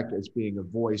CREtech as being a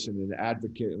voice and an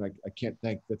advocate. And I can't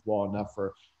thank Fifth Wall enough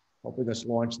for helping us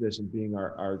launch this and being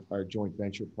our joint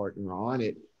venture partner on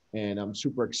it. And I'm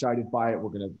super excited by it. We're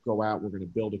going to go out, we're going to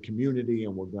build a community,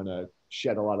 and we're going to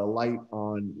shed a lot of light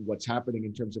on what's happening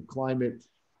in terms of climate.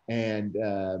 And,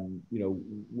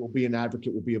 we'll be an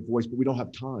advocate, we'll be a voice, but we don't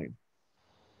have time,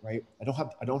 right? I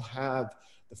don't have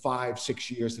the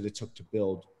 5-6 years that it took to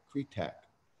build CREtech.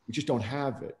 We just don't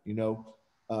have it,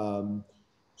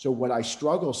 So what I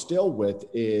struggle still with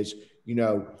is,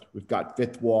 we've got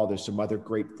Fifth Wall. There's some other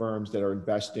great firms that are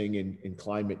investing in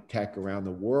climate tech around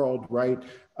the world, right?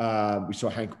 We saw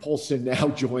Hank Paulson now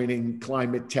joining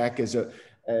climate tech as an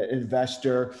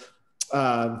investor,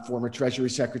 former Treasury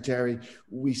Secretary.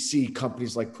 We see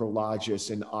companies like Prologis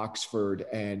and Oxford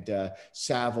and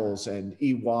Savills and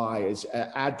EY as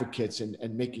advocates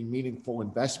and making meaningful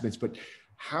investments. But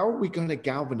how are we going to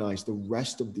galvanize the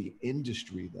rest of the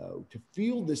industry, though, to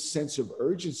feel this sense of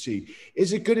urgency?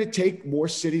 Is it going to take more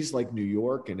cities like New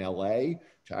York and LA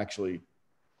to actually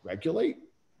regulate,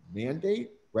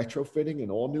 mandate retrofitting in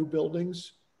all new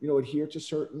buildings, adhere to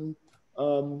certain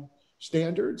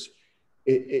standards?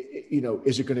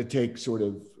 Is it going to take sort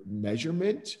of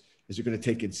measurement? Is it going to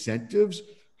take incentives?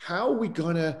 How are we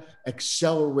going to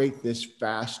accelerate this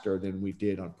faster than we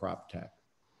did on Proptech?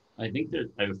 I think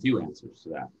I have a few answers to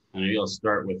that. And maybe I'll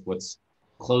start with what's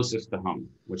closest to home,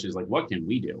 which is like, what can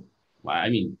we do? I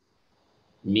mean,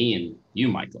 me and you,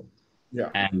 Michael. Yeah.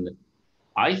 And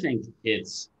I think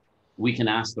we can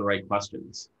ask the right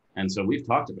questions. And so we've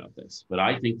talked about this, but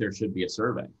I think there should be a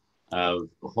survey of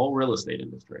the whole real estate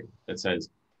industry that says,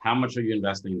 how much are you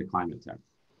investing into climate tech?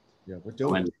 Yeah, we're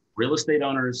doing When real estate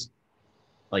owners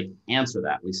answer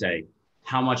that, we say,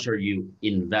 how much are you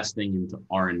investing into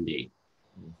R&D?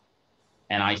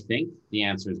 And I think the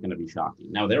answer is going to be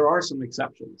shocking. Now, there are some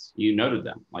exceptions. You noted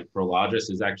them, like Prologis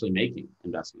is actually making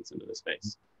investments into this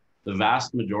space. The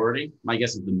vast majority, my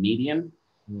guess is the median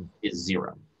is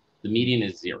zero. The median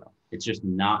is zero. It's just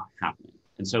not happening.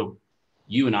 And so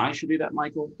you and I should do that,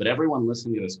 Michael, but everyone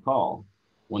listening to this call,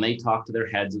 when they talk to their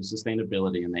heads of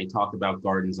sustainability and they talk about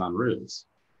gardens on roofs,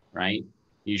 right?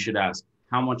 You should ask,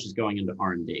 how much is going into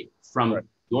R&D from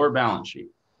your balance sheet?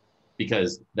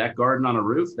 Because that garden on a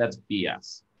roof, that's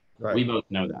BS. Right. We both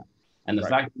know that. And the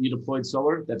fact that you deployed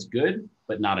solar, that's good,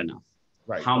 but not enough.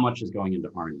 Right. How much is going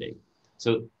into R&D?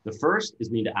 So the first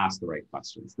is me to ask the right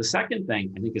questions. The second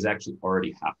thing I think is actually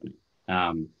already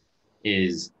happening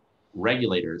is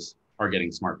regulators are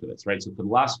getting smart to this, right? So for the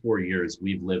last 4 years,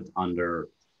 we've lived under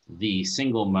the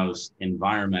single most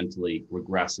environmentally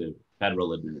regressive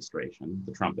federal administration,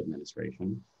 the Trump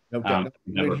administration. My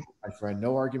friend,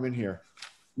 no argument here.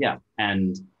 Yeah,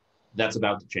 and that's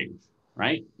about to change,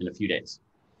 right? In a few days.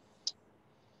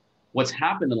 What's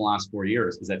happened in the last 4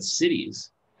 years is that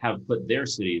cities have put their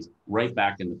cities right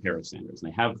back in the Paris standards.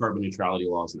 And they have carbon neutrality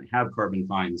laws and they have carbon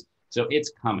fines. So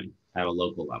it's coming at a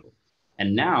local level.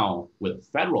 And now with a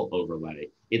federal overlay,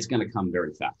 it's going to come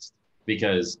very fast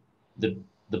because the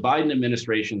Biden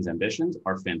administration's ambitions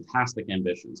are fantastic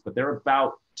ambitions, but they're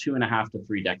about 2.5 to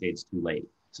 3 decades too late.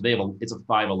 So it's a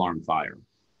 5-alarm fire.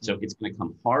 So it's going to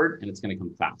come hard and it's going to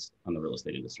come fast on the real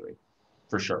estate industry,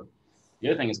 for sure. The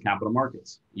other thing is capital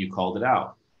markets. You called it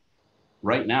out.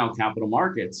 Right now, capital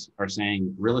markets are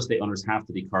saying real estate owners have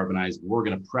to decarbonize. We're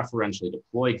going to preferentially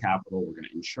deploy capital. We're going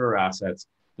to insure assets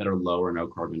that are low or no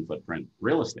carbon footprint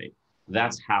real estate.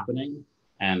 That's happening,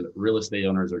 and real estate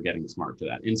owners are getting smart to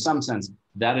that. In some sense,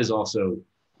 that is also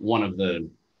one of the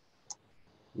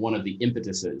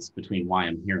impetuses between why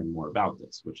I'm hearing more about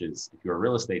this, which is if you're a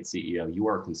real estate CEO, you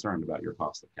are concerned about your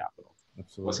cost of capital.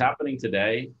 Absolutely. What's happening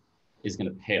today is going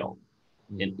to pale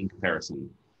in comparison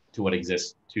to what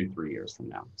exists 2-3 years from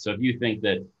now. So if you think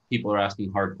that people are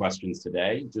asking hard questions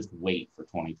today, just wait for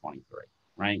 2023,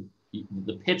 right?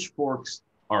 The pitchforks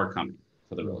are coming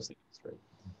for the real estate industry.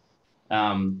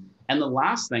 And the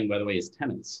last thing, by the way, is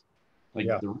tenants.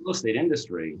 The real estate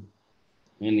industry,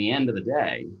 in the end of the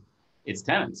day, it's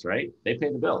tenants, right? They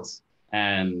pay the bills.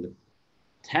 And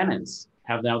tenants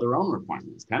have now their own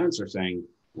requirements. Tenants are saying,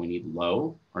 we need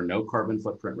low or no carbon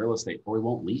footprint real estate, or we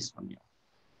won't lease from you.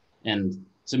 And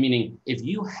so meaning if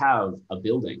you have a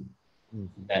building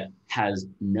that has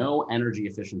no energy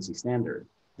efficiency standard,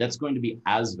 that's going to be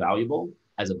as valuable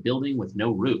as a building with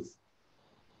no roof.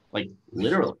 Like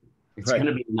literally, it's Right.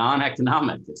 going to be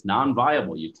non-economic. It's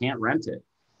non-viable. You can't rent it.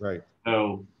 Right.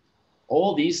 So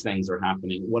all these things are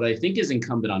happening. What I think is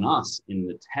incumbent on us in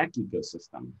the tech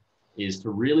ecosystem is to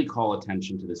really call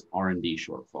attention to this R&D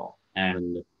shortfall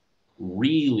and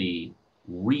really,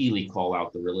 really call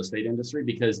out the real estate industry,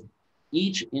 because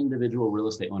each individual real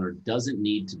estate owner doesn't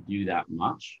need to do that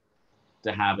much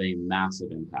to have a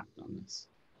massive impact on this.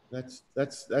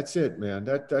 That's it, man.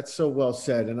 That's so well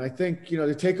said. And I think, the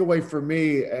takeaway for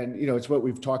me, and, it's what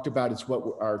we've talked about, it's what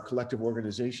our collective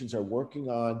organizations are working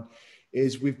on,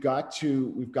 is we've got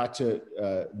to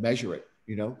measure it.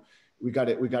 We got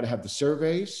to have the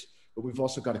surveys, but we've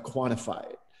also got to quantify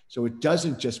it. So it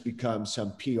doesn't just become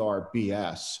some PR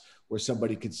BS where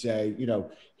somebody could say,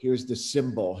 here's the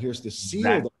symbol, here's the seal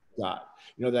that I got,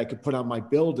 that I could put on my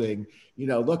building.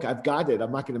 Look, I've got it.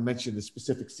 I'm not going to mention the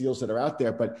specific seals that are out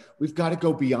there, but we've got to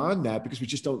go beyond that because we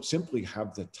just don't simply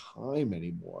have the time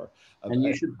anymore. And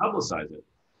you should publicize it.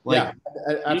 Yeah,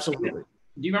 absolutely.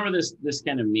 Do you remember this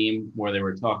kind of meme where they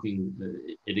were talking,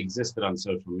 it existed on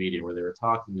social media, where they were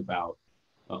talking about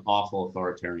awful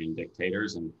authoritarian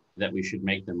dictators and that we should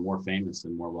make them more famous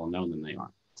and more well-known than they are?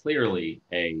 Clearly,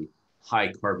 a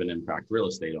high carbon impact real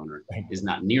estate owner is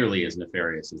not nearly as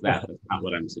nefarious as that. That's not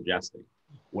what I'm suggesting.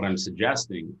 What I'm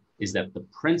suggesting is that the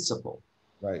principle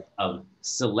of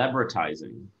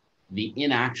celebritizing the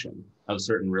inaction of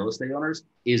certain real estate owners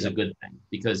is a good thing,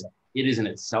 because it is in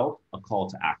itself a call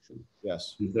to action.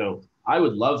 Yes. And so I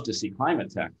would love to see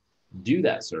ClimateTech do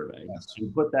that survey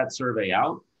and put that survey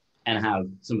out and have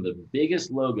some of the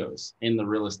biggest logos in the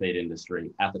real estate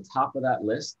industry at the top of that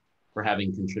list for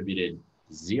having contributed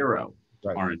zero to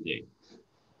R&D,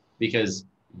 because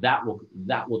that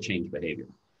will change behavior.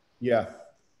 Yeah,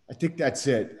 I think that's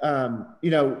it.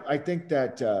 I think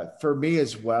that for me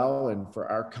as well, and for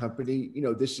our company,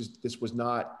 this was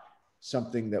not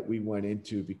something that we went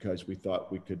into because we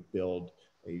thought we could build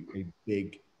a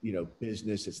big,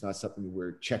 business. It's not something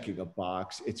we're checking a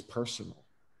box. It's personal.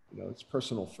 It's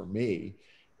personal for me.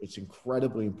 It's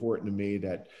incredibly important to me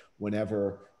that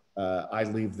whenever I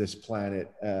leave this planet,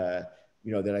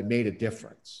 that I made a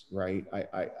difference, right?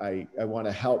 I want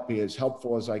to be as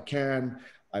helpful as I can.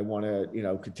 I want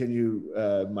to, continue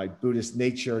my Buddhist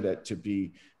nature to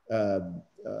be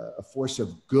a force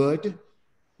of good,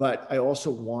 but I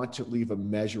also want to leave a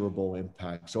measurable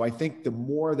impact. So I think the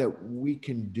more that we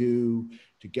can do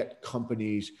to get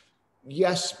companies,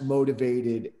 yes,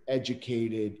 motivated,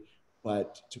 educated,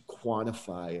 but to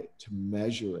quantify it, to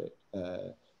measure it.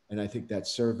 And I think that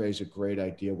survey is a great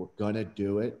idea. We're going to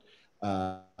do it.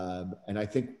 And I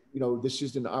think, this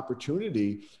is an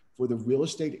opportunity for the real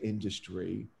estate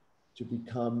industry to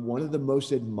become one of the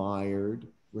most admired,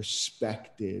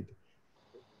 respected,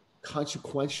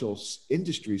 consequential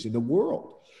industries in the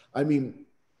world. I mean,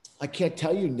 I can't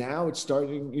tell you now, it's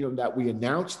starting, that we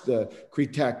announced the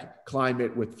CREtech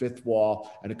Climate with Fifth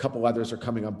Wall, and a couple others are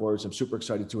coming on board. So I'm super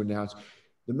excited to announce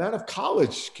the amount of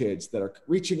college kids that are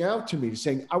reaching out to me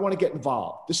saying, I want to get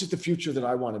involved. This is the future that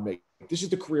I want to make. This is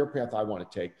the career path I want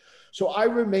to take. So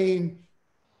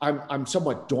I'm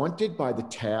somewhat daunted by the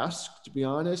task, to be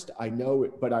honest. I know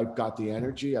it, but I've got the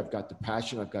energy, I've got the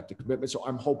passion, I've got the commitment. So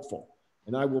I'm hopeful,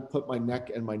 and I will put my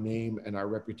neck and my name and our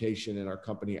reputation and our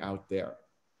company out there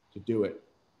to do it.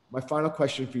 My final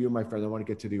question for you, my friend, I want to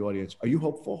get to the audience. Are you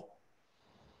hopeful?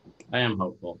 I am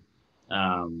hopeful.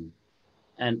 And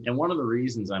one of the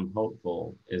reasons I'm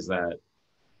hopeful is that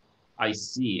I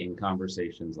see in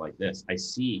conversations like this, I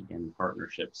see in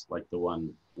partnerships like the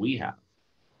one we have,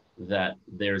 that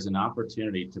there's an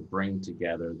opportunity to bring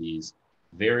together these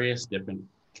various different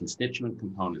constituent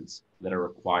components that are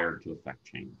required to affect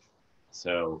change.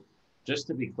 So just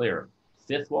to be clear,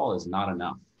 Fifth Wall is not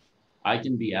enough. I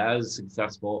can be as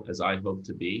successful as I hope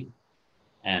to be,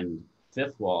 and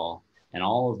Fifth Wall and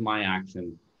all of my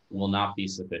action will not be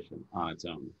sufficient on its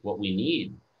own. What we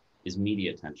need is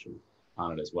media attention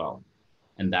on it as well.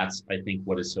 And that's, I think,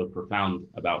 what is so profound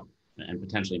about and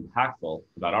potentially impactful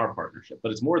about our partnership.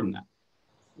 But it's more than that.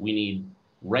 We need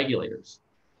regulators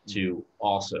to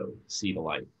also see the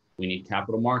light. We need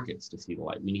capital markets to see the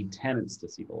light. We need tenants to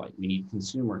see the light. We need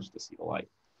consumers to see the light.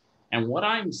 And what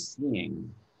I'm seeing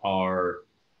are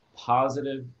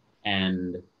positive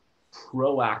and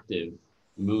proactive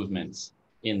movements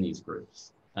in these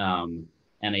groups, and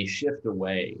a shift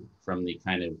away from the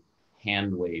kind of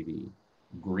hand-wavy,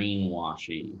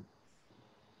 greenwashy,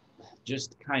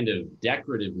 just kind of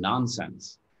decorative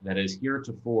nonsense that has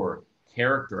heretofore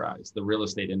characterized the real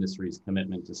estate industry's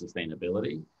commitment to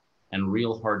sustainability, and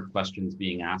real hard questions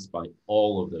being asked by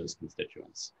all of those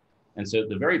constituents. And so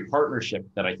the very partnership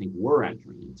that I think we're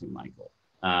entering into, Michael,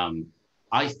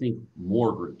 I think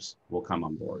more groups will come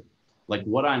on board. Like,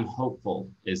 what I'm hopeful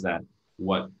is that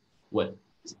what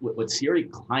CRE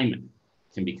Climate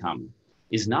can become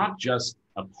is not just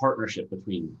a partnership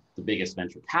between the biggest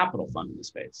venture capital fund in the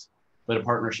space, but a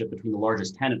partnership between the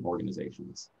largest tenant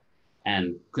organizations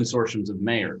and consortiums of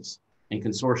mayors and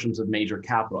consortiums of major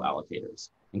capital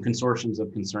allocators and consortiums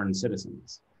of concerned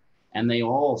citizens. And they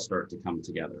all start to come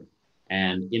together,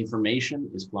 and information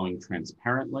is flowing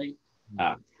transparently,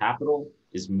 capital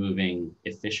is moving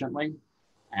efficiently,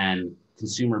 and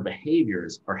consumer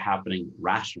behaviors are happening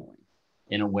rationally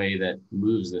in a way that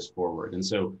moves this forward. And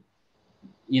so,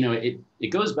 it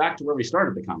goes back to where we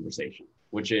started the conversation,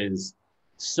 which is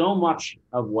so much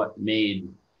of what made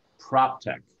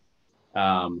Proptech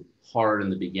hard in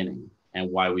the beginning, and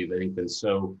why we've, I think, been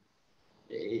so,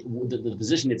 the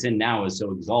position it's in now is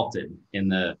so exalted in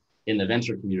the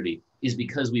venture community, is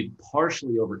because we've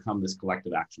partially overcome this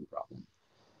collective action problem.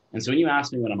 And so when you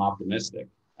ask me when I'm optimistic,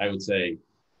 I would say,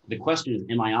 the question is,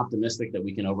 am I optimistic that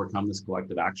we can overcome this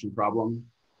collective action problem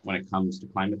when it comes to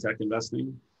climate tech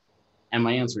investing? And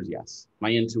my answer is yes.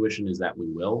 My intuition is that we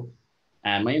will.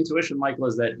 And my intuition, Michael,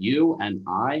 is that you and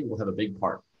I will have a big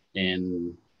part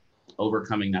in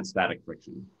overcoming that static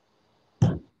friction.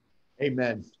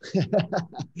 Amen.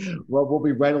 Well, we'll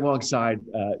be right alongside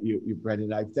you,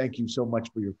 Brendan. I thank you so much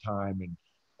for your time and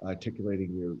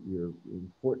articulating your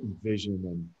important vision.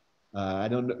 And I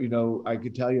don't know, I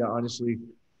could tell you honestly,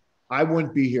 I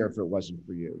wouldn't be here if it wasn't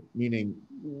for you, meaning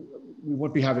we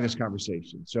wouldn't be having this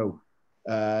conversation. So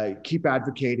keep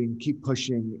advocating, keep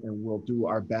pushing, and we'll do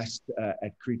our best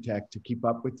at CREtech to keep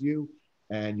up with you.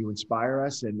 And you inspire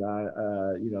us, and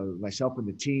myself and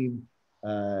the team,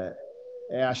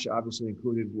 Ash obviously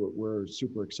included, we're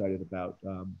super excited about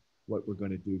what we're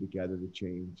going to do together to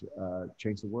change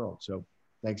the world. So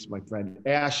thanks, my friend.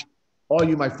 Ash, all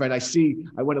you, my friend. I see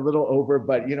I went a little over,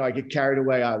 but I get carried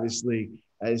away, obviously,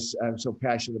 as I'm so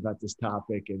passionate about this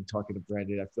topic and talking to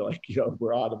Brendan. I feel like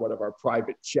we're on one of our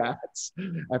private chats.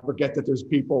 I forget that there's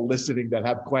people listening that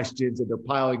have questions, and they're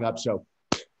piling up. So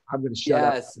I'm going to shut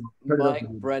up. Yes, Mike,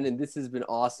 Brendan, this has been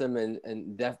awesome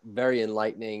and very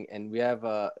enlightening. And we have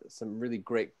some really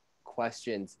great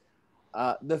questions.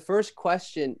 The first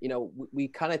question, we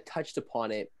kind of touched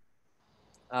upon it.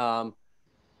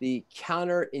 The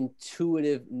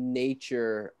counterintuitive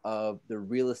nature of the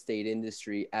real estate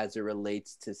industry as it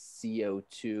relates to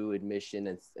CO2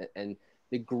 emission and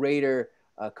the greater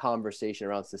conversation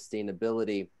around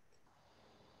sustainability.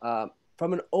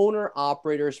 From an owner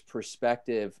operator's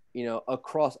perspective,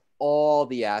 across all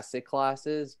the asset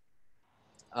classes,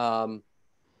 how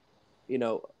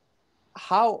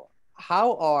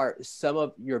are some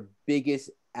of your biggest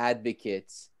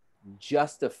advocates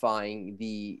justifying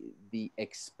the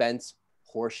expense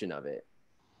portion of it,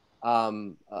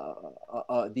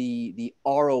 the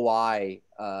ROI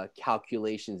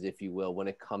calculations, if you will, when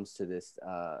it comes to this,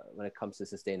 when it comes to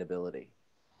sustainability?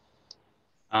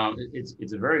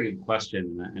 It's a very good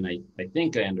question, and I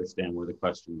think I understand where the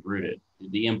question's rooted.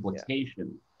 The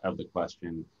implication of the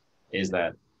question is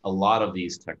that a lot of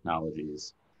these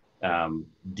technologies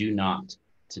do not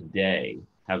today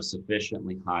have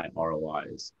sufficiently high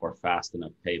ROIs or fast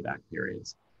enough payback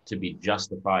periods to be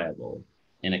justifiable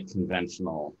in a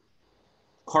conventional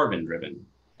carbon-driven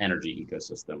energy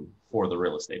ecosystem for the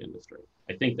real estate industry.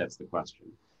 I think that's the question.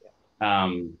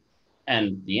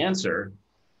 And the answer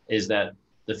is that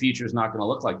the future is not going to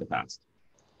look like the past.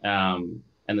 And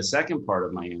the second part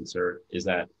of my answer is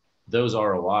that those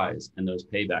ROIs and those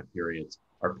payback periods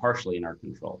are partially in our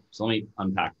control. So let me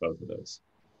unpack both of those.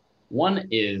 One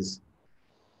is,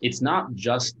 it's not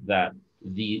just that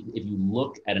if you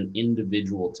look at an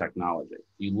individual technology,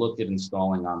 you look at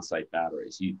installing on-site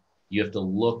batteries, you have to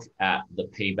look at the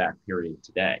payback period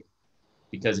today.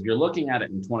 Because if you're looking at it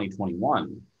in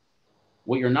 2021,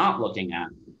 what you're not looking at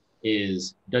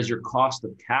is, does your cost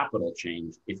of capital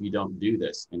change if you don't do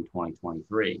this in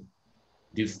 2023?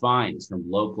 Do fines from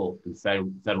local and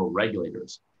federal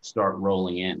regulators start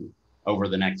rolling in over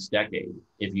the next decade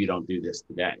if you don't do this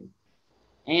today?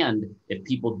 And if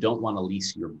people don't want to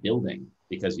lease your building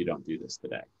because you don't do this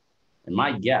today? And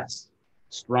my guess,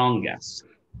 strong guess,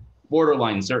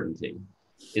 borderline certainty,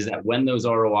 is that when those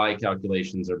ROI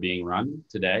calculations are being run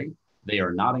today, they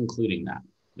are not including that.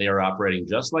 They are operating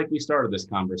just like we started this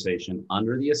conversation,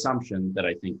 under the assumption that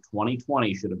I think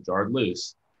 2020 should have jarred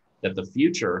loose, that the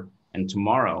future and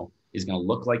tomorrow is going to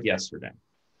look like yesterday.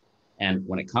 And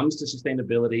when it comes to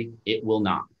sustainability, it will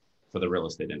not for the real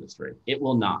estate industry. It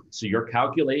will not. So your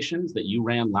calculations that you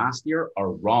ran last year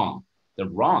are wrong. They're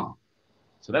wrong.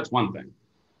 So that's one thing.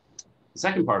 The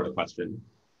second part of the question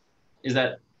is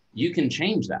that you can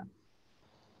change that.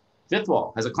 Fifth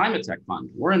Wall has a climate tech fund.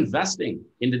 We're investing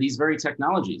into these very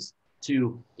technologies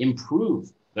to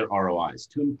improve their ROIs,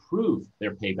 to improve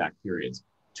their payback periods,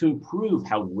 to improve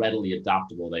how readily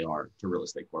adoptable they are to real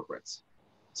estate corporates.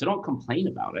 So don't complain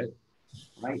about it,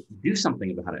 right? Do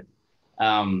something about it.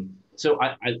 So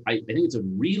I think it's a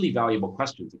really valuable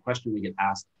question. It's a question we get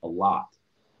asked a lot,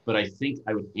 but I think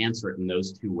I would answer it in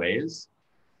those two ways.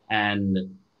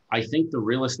 And I think the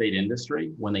real estate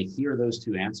industry, when they hear those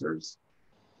two answers,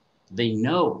 they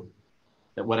know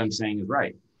that what I'm saying is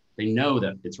right. They know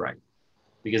that it's right.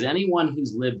 Because anyone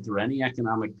who's lived through any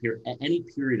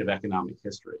period of economic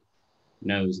history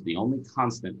knows the only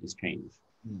constant is change.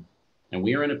 And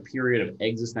we are in a period of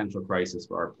existential crisis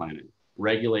for our planet.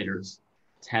 Regulators,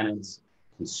 tenants,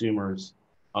 consumers,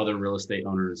 other real estate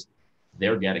owners,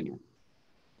 they're getting it.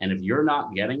 And if you're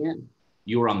not getting it,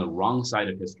 you are on the wrong side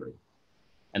of history.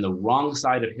 And the wrong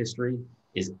side of history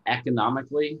is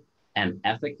economically and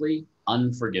ethically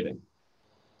unforgiving.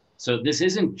 So this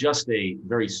isn't just a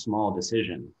very small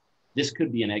decision. This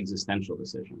could be an existential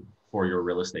decision for your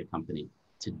real estate company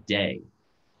today,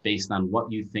 based on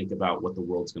what you think about what the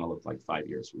world's going to look like 5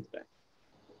 years from today.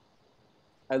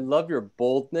 I love your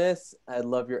boldness.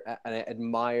 And I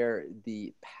admire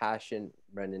the passion,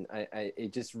 Brendan.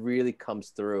 It just really comes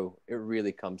through. It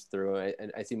really comes through.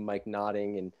 I see Mike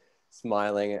nodding and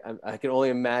smiling. I can only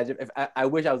imagine. I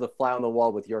wish I was a fly on the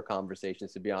wall with your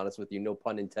conversations, to be honest with you. No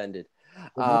pun intended.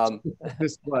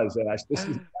 This was, Ash. This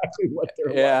is exactly what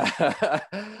they're like.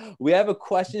 We have a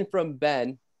question from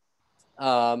Ben.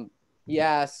 He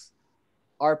asks,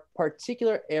 are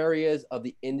particular areas of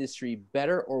the industry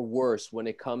better or worse when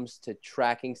it comes to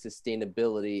tracking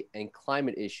sustainability and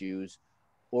climate issues,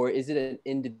 or is it an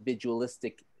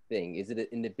individualistic thing? Is it an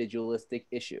individualistic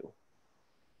issue?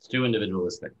 It's too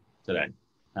individualistic today.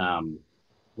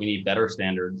 We need better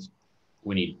standards.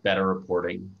 We need better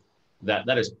reporting.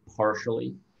 That is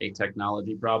partially a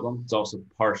technology problem. It's also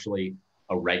partially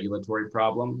a regulatory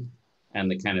problem,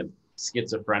 and the kind of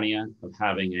schizophrenia of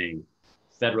having a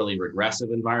federally regressive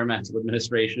environmental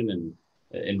administration and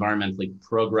environmentally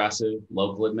progressive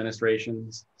local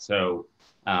administrations. So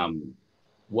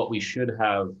what we should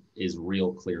have is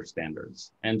real clear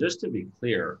standards. And just to be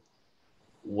clear,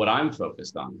 what I'm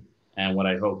focused on and what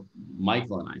I hope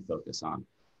Michael and I focus on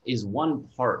is one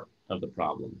part of the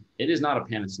problem. It is not a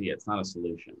panacea. It's not a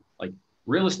solution. Like,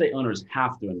 real estate owners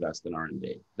have to invest in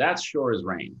R&D. That's sure as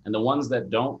rain. And the ones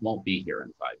that don't won't be here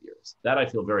in 5 years. That I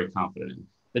feel very confident in.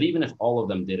 But even if all of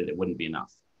them did it, it wouldn't be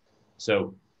enough.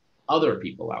 So other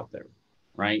people out there,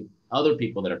 right? Other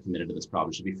people that are committed to this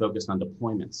problem should be focused on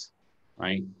deployments,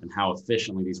 right? And how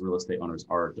efficiently these real estate owners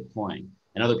are deploying.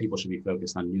 And other people should be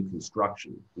focused on new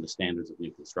construction and the standards of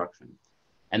new construction.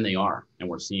 And they are, and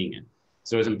we're seeing it.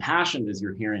 So as impassioned as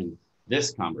you're hearing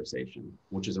this conversation,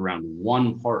 which is around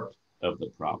one part of the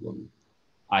problem,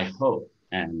 I hope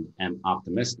and am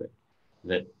optimistic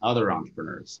that other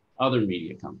entrepreneurs, other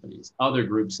media companies, other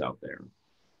groups out there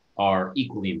are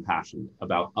equally impassioned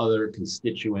about other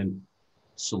constituent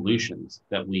solutions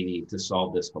that we need to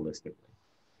solve this holistically.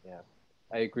 Yeah,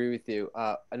 I agree with you.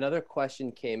 Another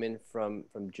question came in from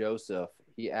Joseph.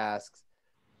 He asks,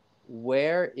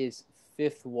 where is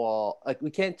Fifth Wall? Like, we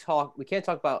can't talk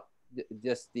about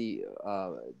just the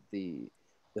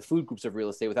food groups of real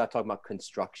estate without talking about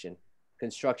construction.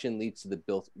 Construction leads to the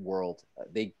built world.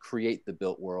 They create the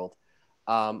built world.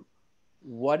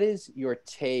 What is your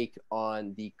take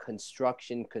on the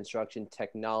construction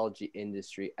technology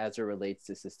industry as it relates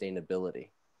to sustainability?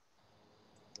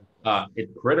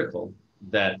 It's critical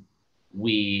that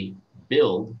we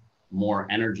build more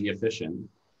energy efficient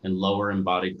and lower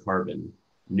embodied carbon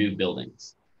new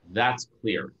buildings. That's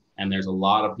clear. And there's a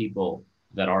lot of people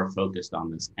that are focused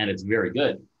on this, and it's very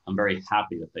good. I'm very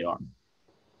happy that they are.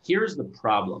 Here's the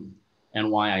problem, and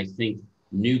why I think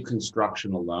new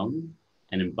construction alone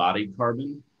and embodied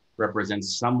carbon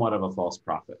represents somewhat of a false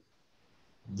prophet.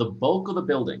 The bulk of the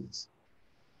buildings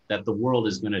that the world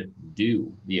is going to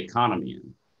do the economy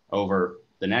in over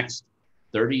the next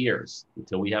 30 years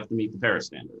until we have to meet the Paris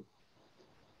standard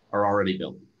are already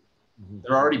built.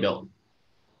 They're already built.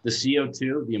 The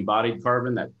CO2, the embodied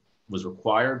carbon that was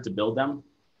required to build them,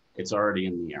 it's already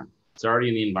in the air. It's already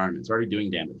in the environment. It's already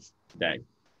doing damage today.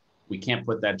 We can't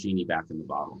put that genie back in the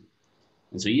bottle.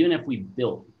 And so even if we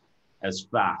built as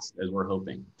fast as we're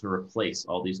hoping to replace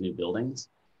all these new buildings,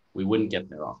 we wouldn't get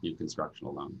there off new construction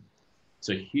alone.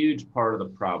 So a huge part of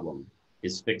the problem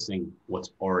is fixing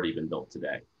what's already been built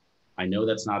today. I know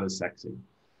that's not as sexy.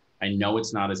 I know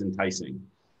it's not as enticing.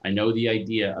 I know the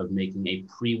idea of making a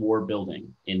pre-war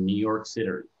building in New York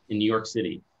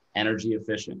City, energy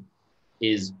efficient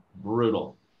is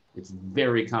brutal. It's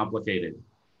very complicated.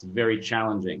 It's very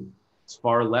challenging. It's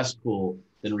far less cool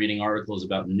than reading articles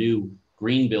about new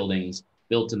green buildings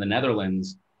built in the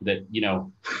Netherlands that,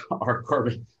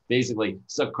 are basically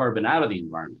suck carbon out of the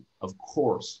environment. Of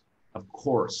course,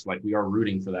 like we are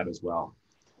rooting for that as well.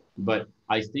 But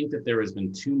I think that there has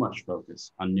been too much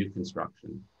focus on new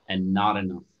construction and not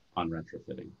enough on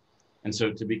retrofitting. And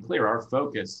so to be clear, our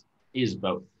focus is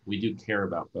both. We do care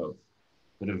about both.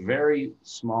 But a very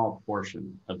small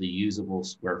portion of the usable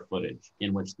square footage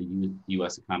in which the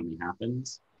US economy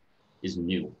happens is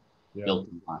new, built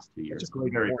in the last 2 years. That's a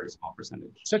great very, point. very small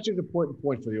percentage. Such an important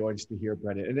point for the audience to hear,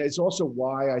 Brendan. And it's also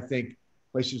why I think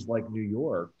places like New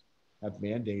York have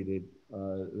mandated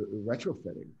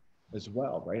retrofitting as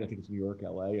well, right? I think it's New York,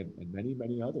 LA, and many,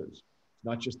 many others. It's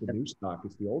not just the new stock,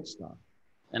 it's the old stock.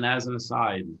 And as an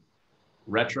aside,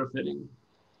 retrofitting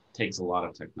takes a lot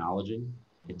of technology,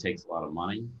 it takes a lot of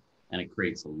money, and it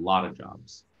creates a lot of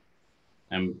jobs.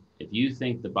 And if you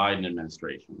think the Biden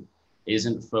administration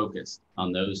isn't focused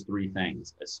on those three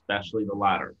things, especially the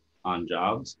latter, on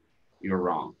jobs, you're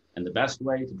wrong. And the best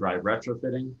way to drive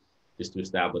retrofitting is to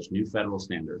establish new federal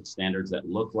standards that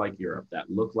look like Europe, that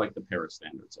look like the Paris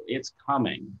standards. So it's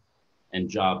coming, and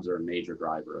jobs are a major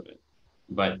driver of it.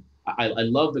 But I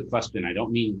love the question. I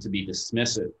don't mean to be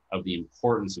dismissive of the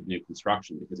importance of new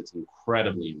construction, because it's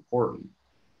incredibly important.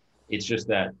 It's just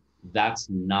that that's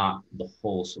not the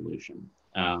whole solution.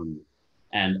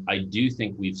 And I do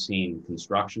think we've seen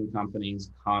construction companies,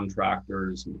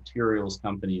 contractors, materials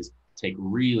companies take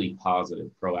really positive,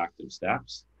 proactive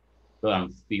steps. But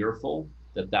I'm fearful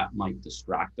that that might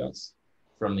distract us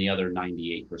from the other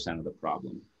 98% of the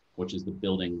problem, which is the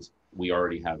buildings we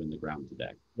already have in the ground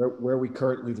today. Where we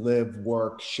currently live,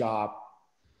 work, shop,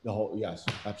 the whole, yes,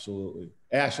 absolutely.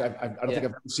 Ash, I don't think I've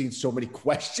ever seen so many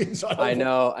questions. I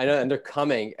know, and they're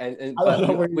coming.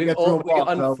 We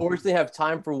unfortunately have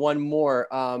time for one more.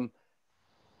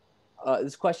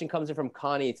 This question comes in from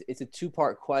Connie. It's a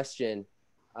two-part question.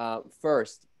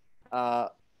 First,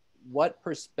 what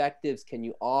perspectives can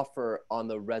you offer on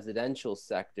the residential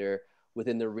sector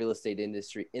within the real estate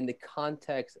industry in the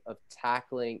context of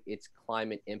tackling its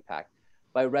climate impact?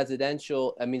 By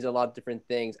residential, that means a lot of different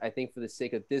things. I think for the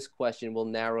sake of this question, we'll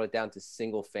narrow it down to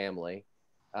single family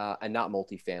and not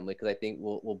multifamily, because I think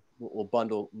we'll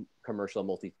bundle commercial and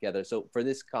multi together. So for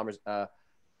this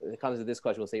the comments of this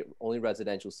question, we'll say only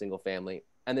residential, single family.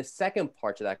 And the second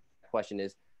part to that question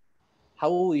is, how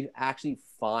will we actually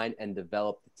find and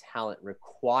develop the talent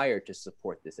required to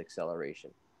support this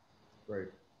acceleration? Great.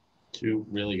 Two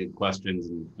really good questions,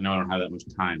 and I know I don't have that much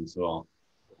time, so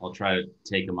I'll try to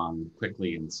take them on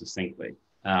quickly and succinctly.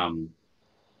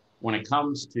 When it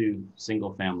comes to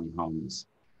single family homes,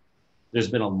 there's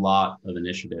been a lot of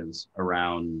initiatives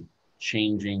around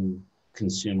changing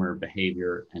consumer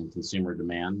behavior and consumer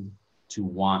demand to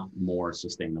want more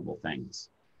sustainable things,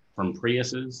 from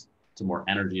Priuses to more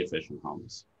energy efficient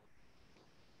homes.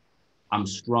 I'm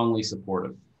strongly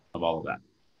supportive of all of that,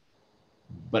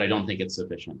 but I don't think it's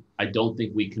sufficient. I don't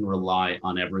think we can rely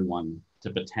on everyone to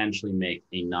potentially make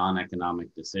a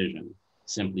non-economic decision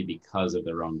simply because of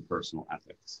their own personal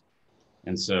ethics.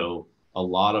 And so a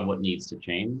lot of what needs to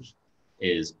change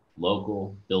is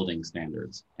local building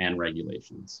standards and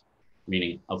regulations.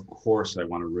 Meaning, of course, I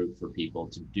want to root for people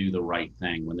to do the right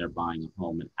thing when they're buying a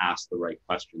home and ask the right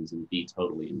questions and be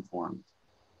totally informed.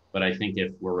 But I think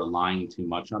if we're relying too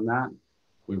much on that,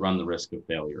 we run the risk of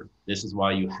failure. This is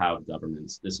why you have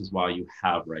governments. This is why you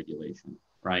have regulation,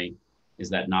 right? Is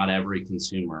that not every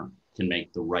consumer can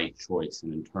make the right choice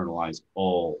and internalize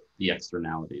all the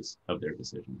externalities of their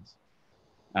decisions.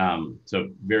 So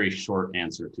very short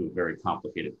answer to a very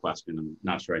complicated question. I'm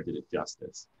not sure I did it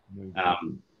justice.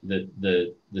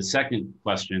 The second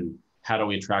question, how do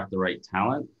we attract the right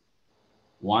talent?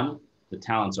 One, the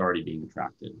talent's already being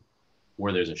attracted.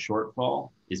 Where there's a shortfall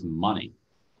is money,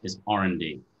 is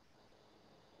R&D.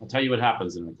 I'll tell you what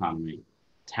happens in an economy.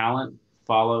 Talent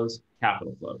follows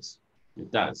capital flows.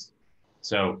 It does.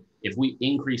 So if we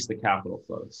increase the capital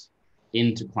flows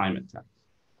into climate tech,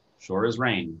 sure as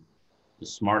rain, the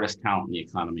smartest talent in the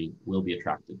economy will be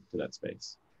attracted to that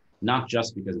space. Not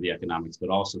just because of the economics, but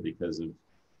also because of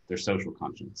their social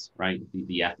conscience, right?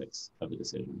 The ethics of the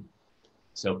decision.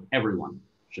 So everyone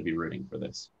should be rooting for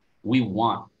this. We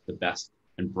want the best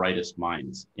and brightest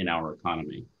minds in our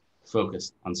economy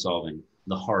focused on solving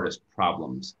the hardest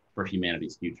problems for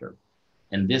humanity's future.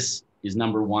 And this is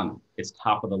number one. It's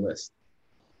top of the list.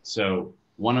 So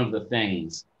one of the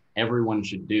things everyone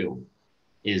should do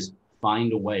is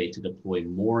find a way to deploy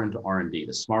more into R&D.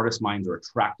 The smartest minds are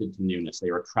attracted to newness. They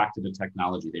are attracted to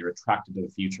technology. They are attracted to the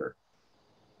future.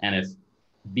 And if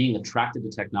being attracted to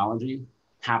technology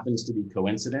happens to be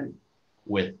coincident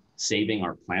with saving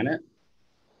our planet,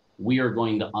 we are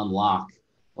going to unlock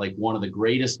like one of the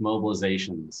greatest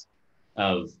mobilizations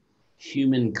of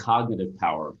human cognitive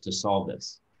power to solve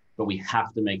this. But we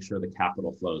have to make sure the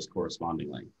capital flows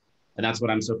correspondingly. And that's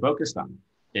what I'm so focused on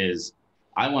is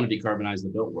I want to decarbonize the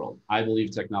built world. I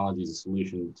believe technology is a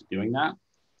solution to doing that.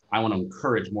 I want to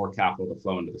encourage more capital to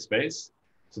flow into the space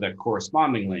so that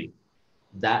correspondingly,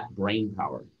 that brain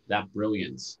power, that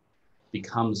brilliance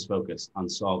becomes focused on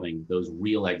solving those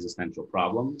real existential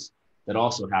problems that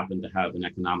also happen to have an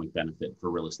economic benefit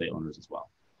for real estate owners as well.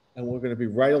 And we're going to be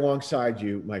right alongside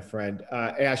you, my friend.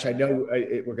 Ash, I know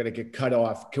we're going to get cut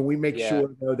off. Can we make sure,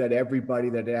 though, that everybody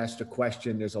that asked a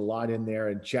question, there's a lot in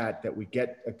there in chat, that we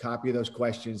get a copy of those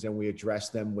questions and we address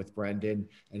them with Brendan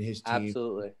and his team.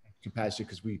 Absolutely. Capacity,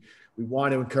 because we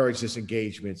want to encourage this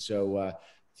engagement. So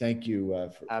thank you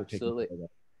for absolutely. taking that.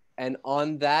 And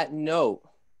on that note,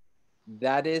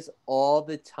 that is all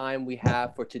the time we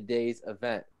have for today's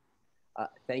event.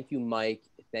 Thank you, Mike.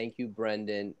 Thank you,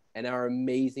 Brendan, and our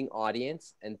amazing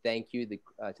audience. And thank you to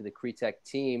the CREtech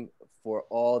team for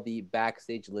all the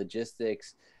backstage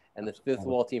logistics and the Fifth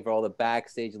Wall team for all the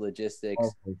backstage logistics.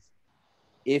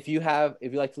 If you'd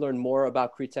like to learn more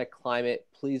about CREtech Climate,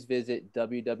 please visit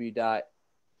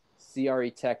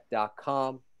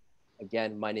www.CREtech.com.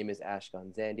 Again, my name is Ash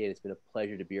Zandieh, and it's been a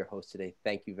pleasure to be your host today.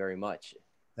 Thank you very much.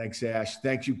 Thanks, Ash.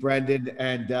 Thank you, Brendan.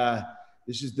 And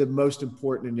this is the most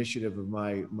important initiative of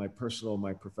my personal,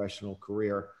 my professional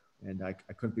career. And I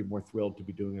couldn't be more thrilled to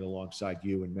be doing it alongside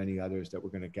you and many others that we're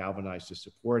going to galvanize to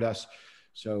support us.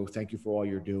 So thank you for all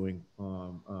you're doing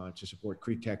to support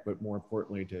CREtech, but more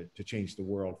importantly, to change the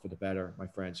world for the better, my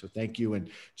friend. So thank you.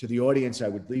 And to the audience, I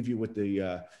would leave you with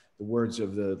the words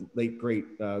of the late, great,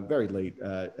 very late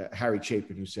Harry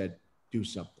Chapin, who said, "Do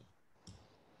something."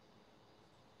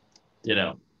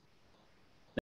 Ditto.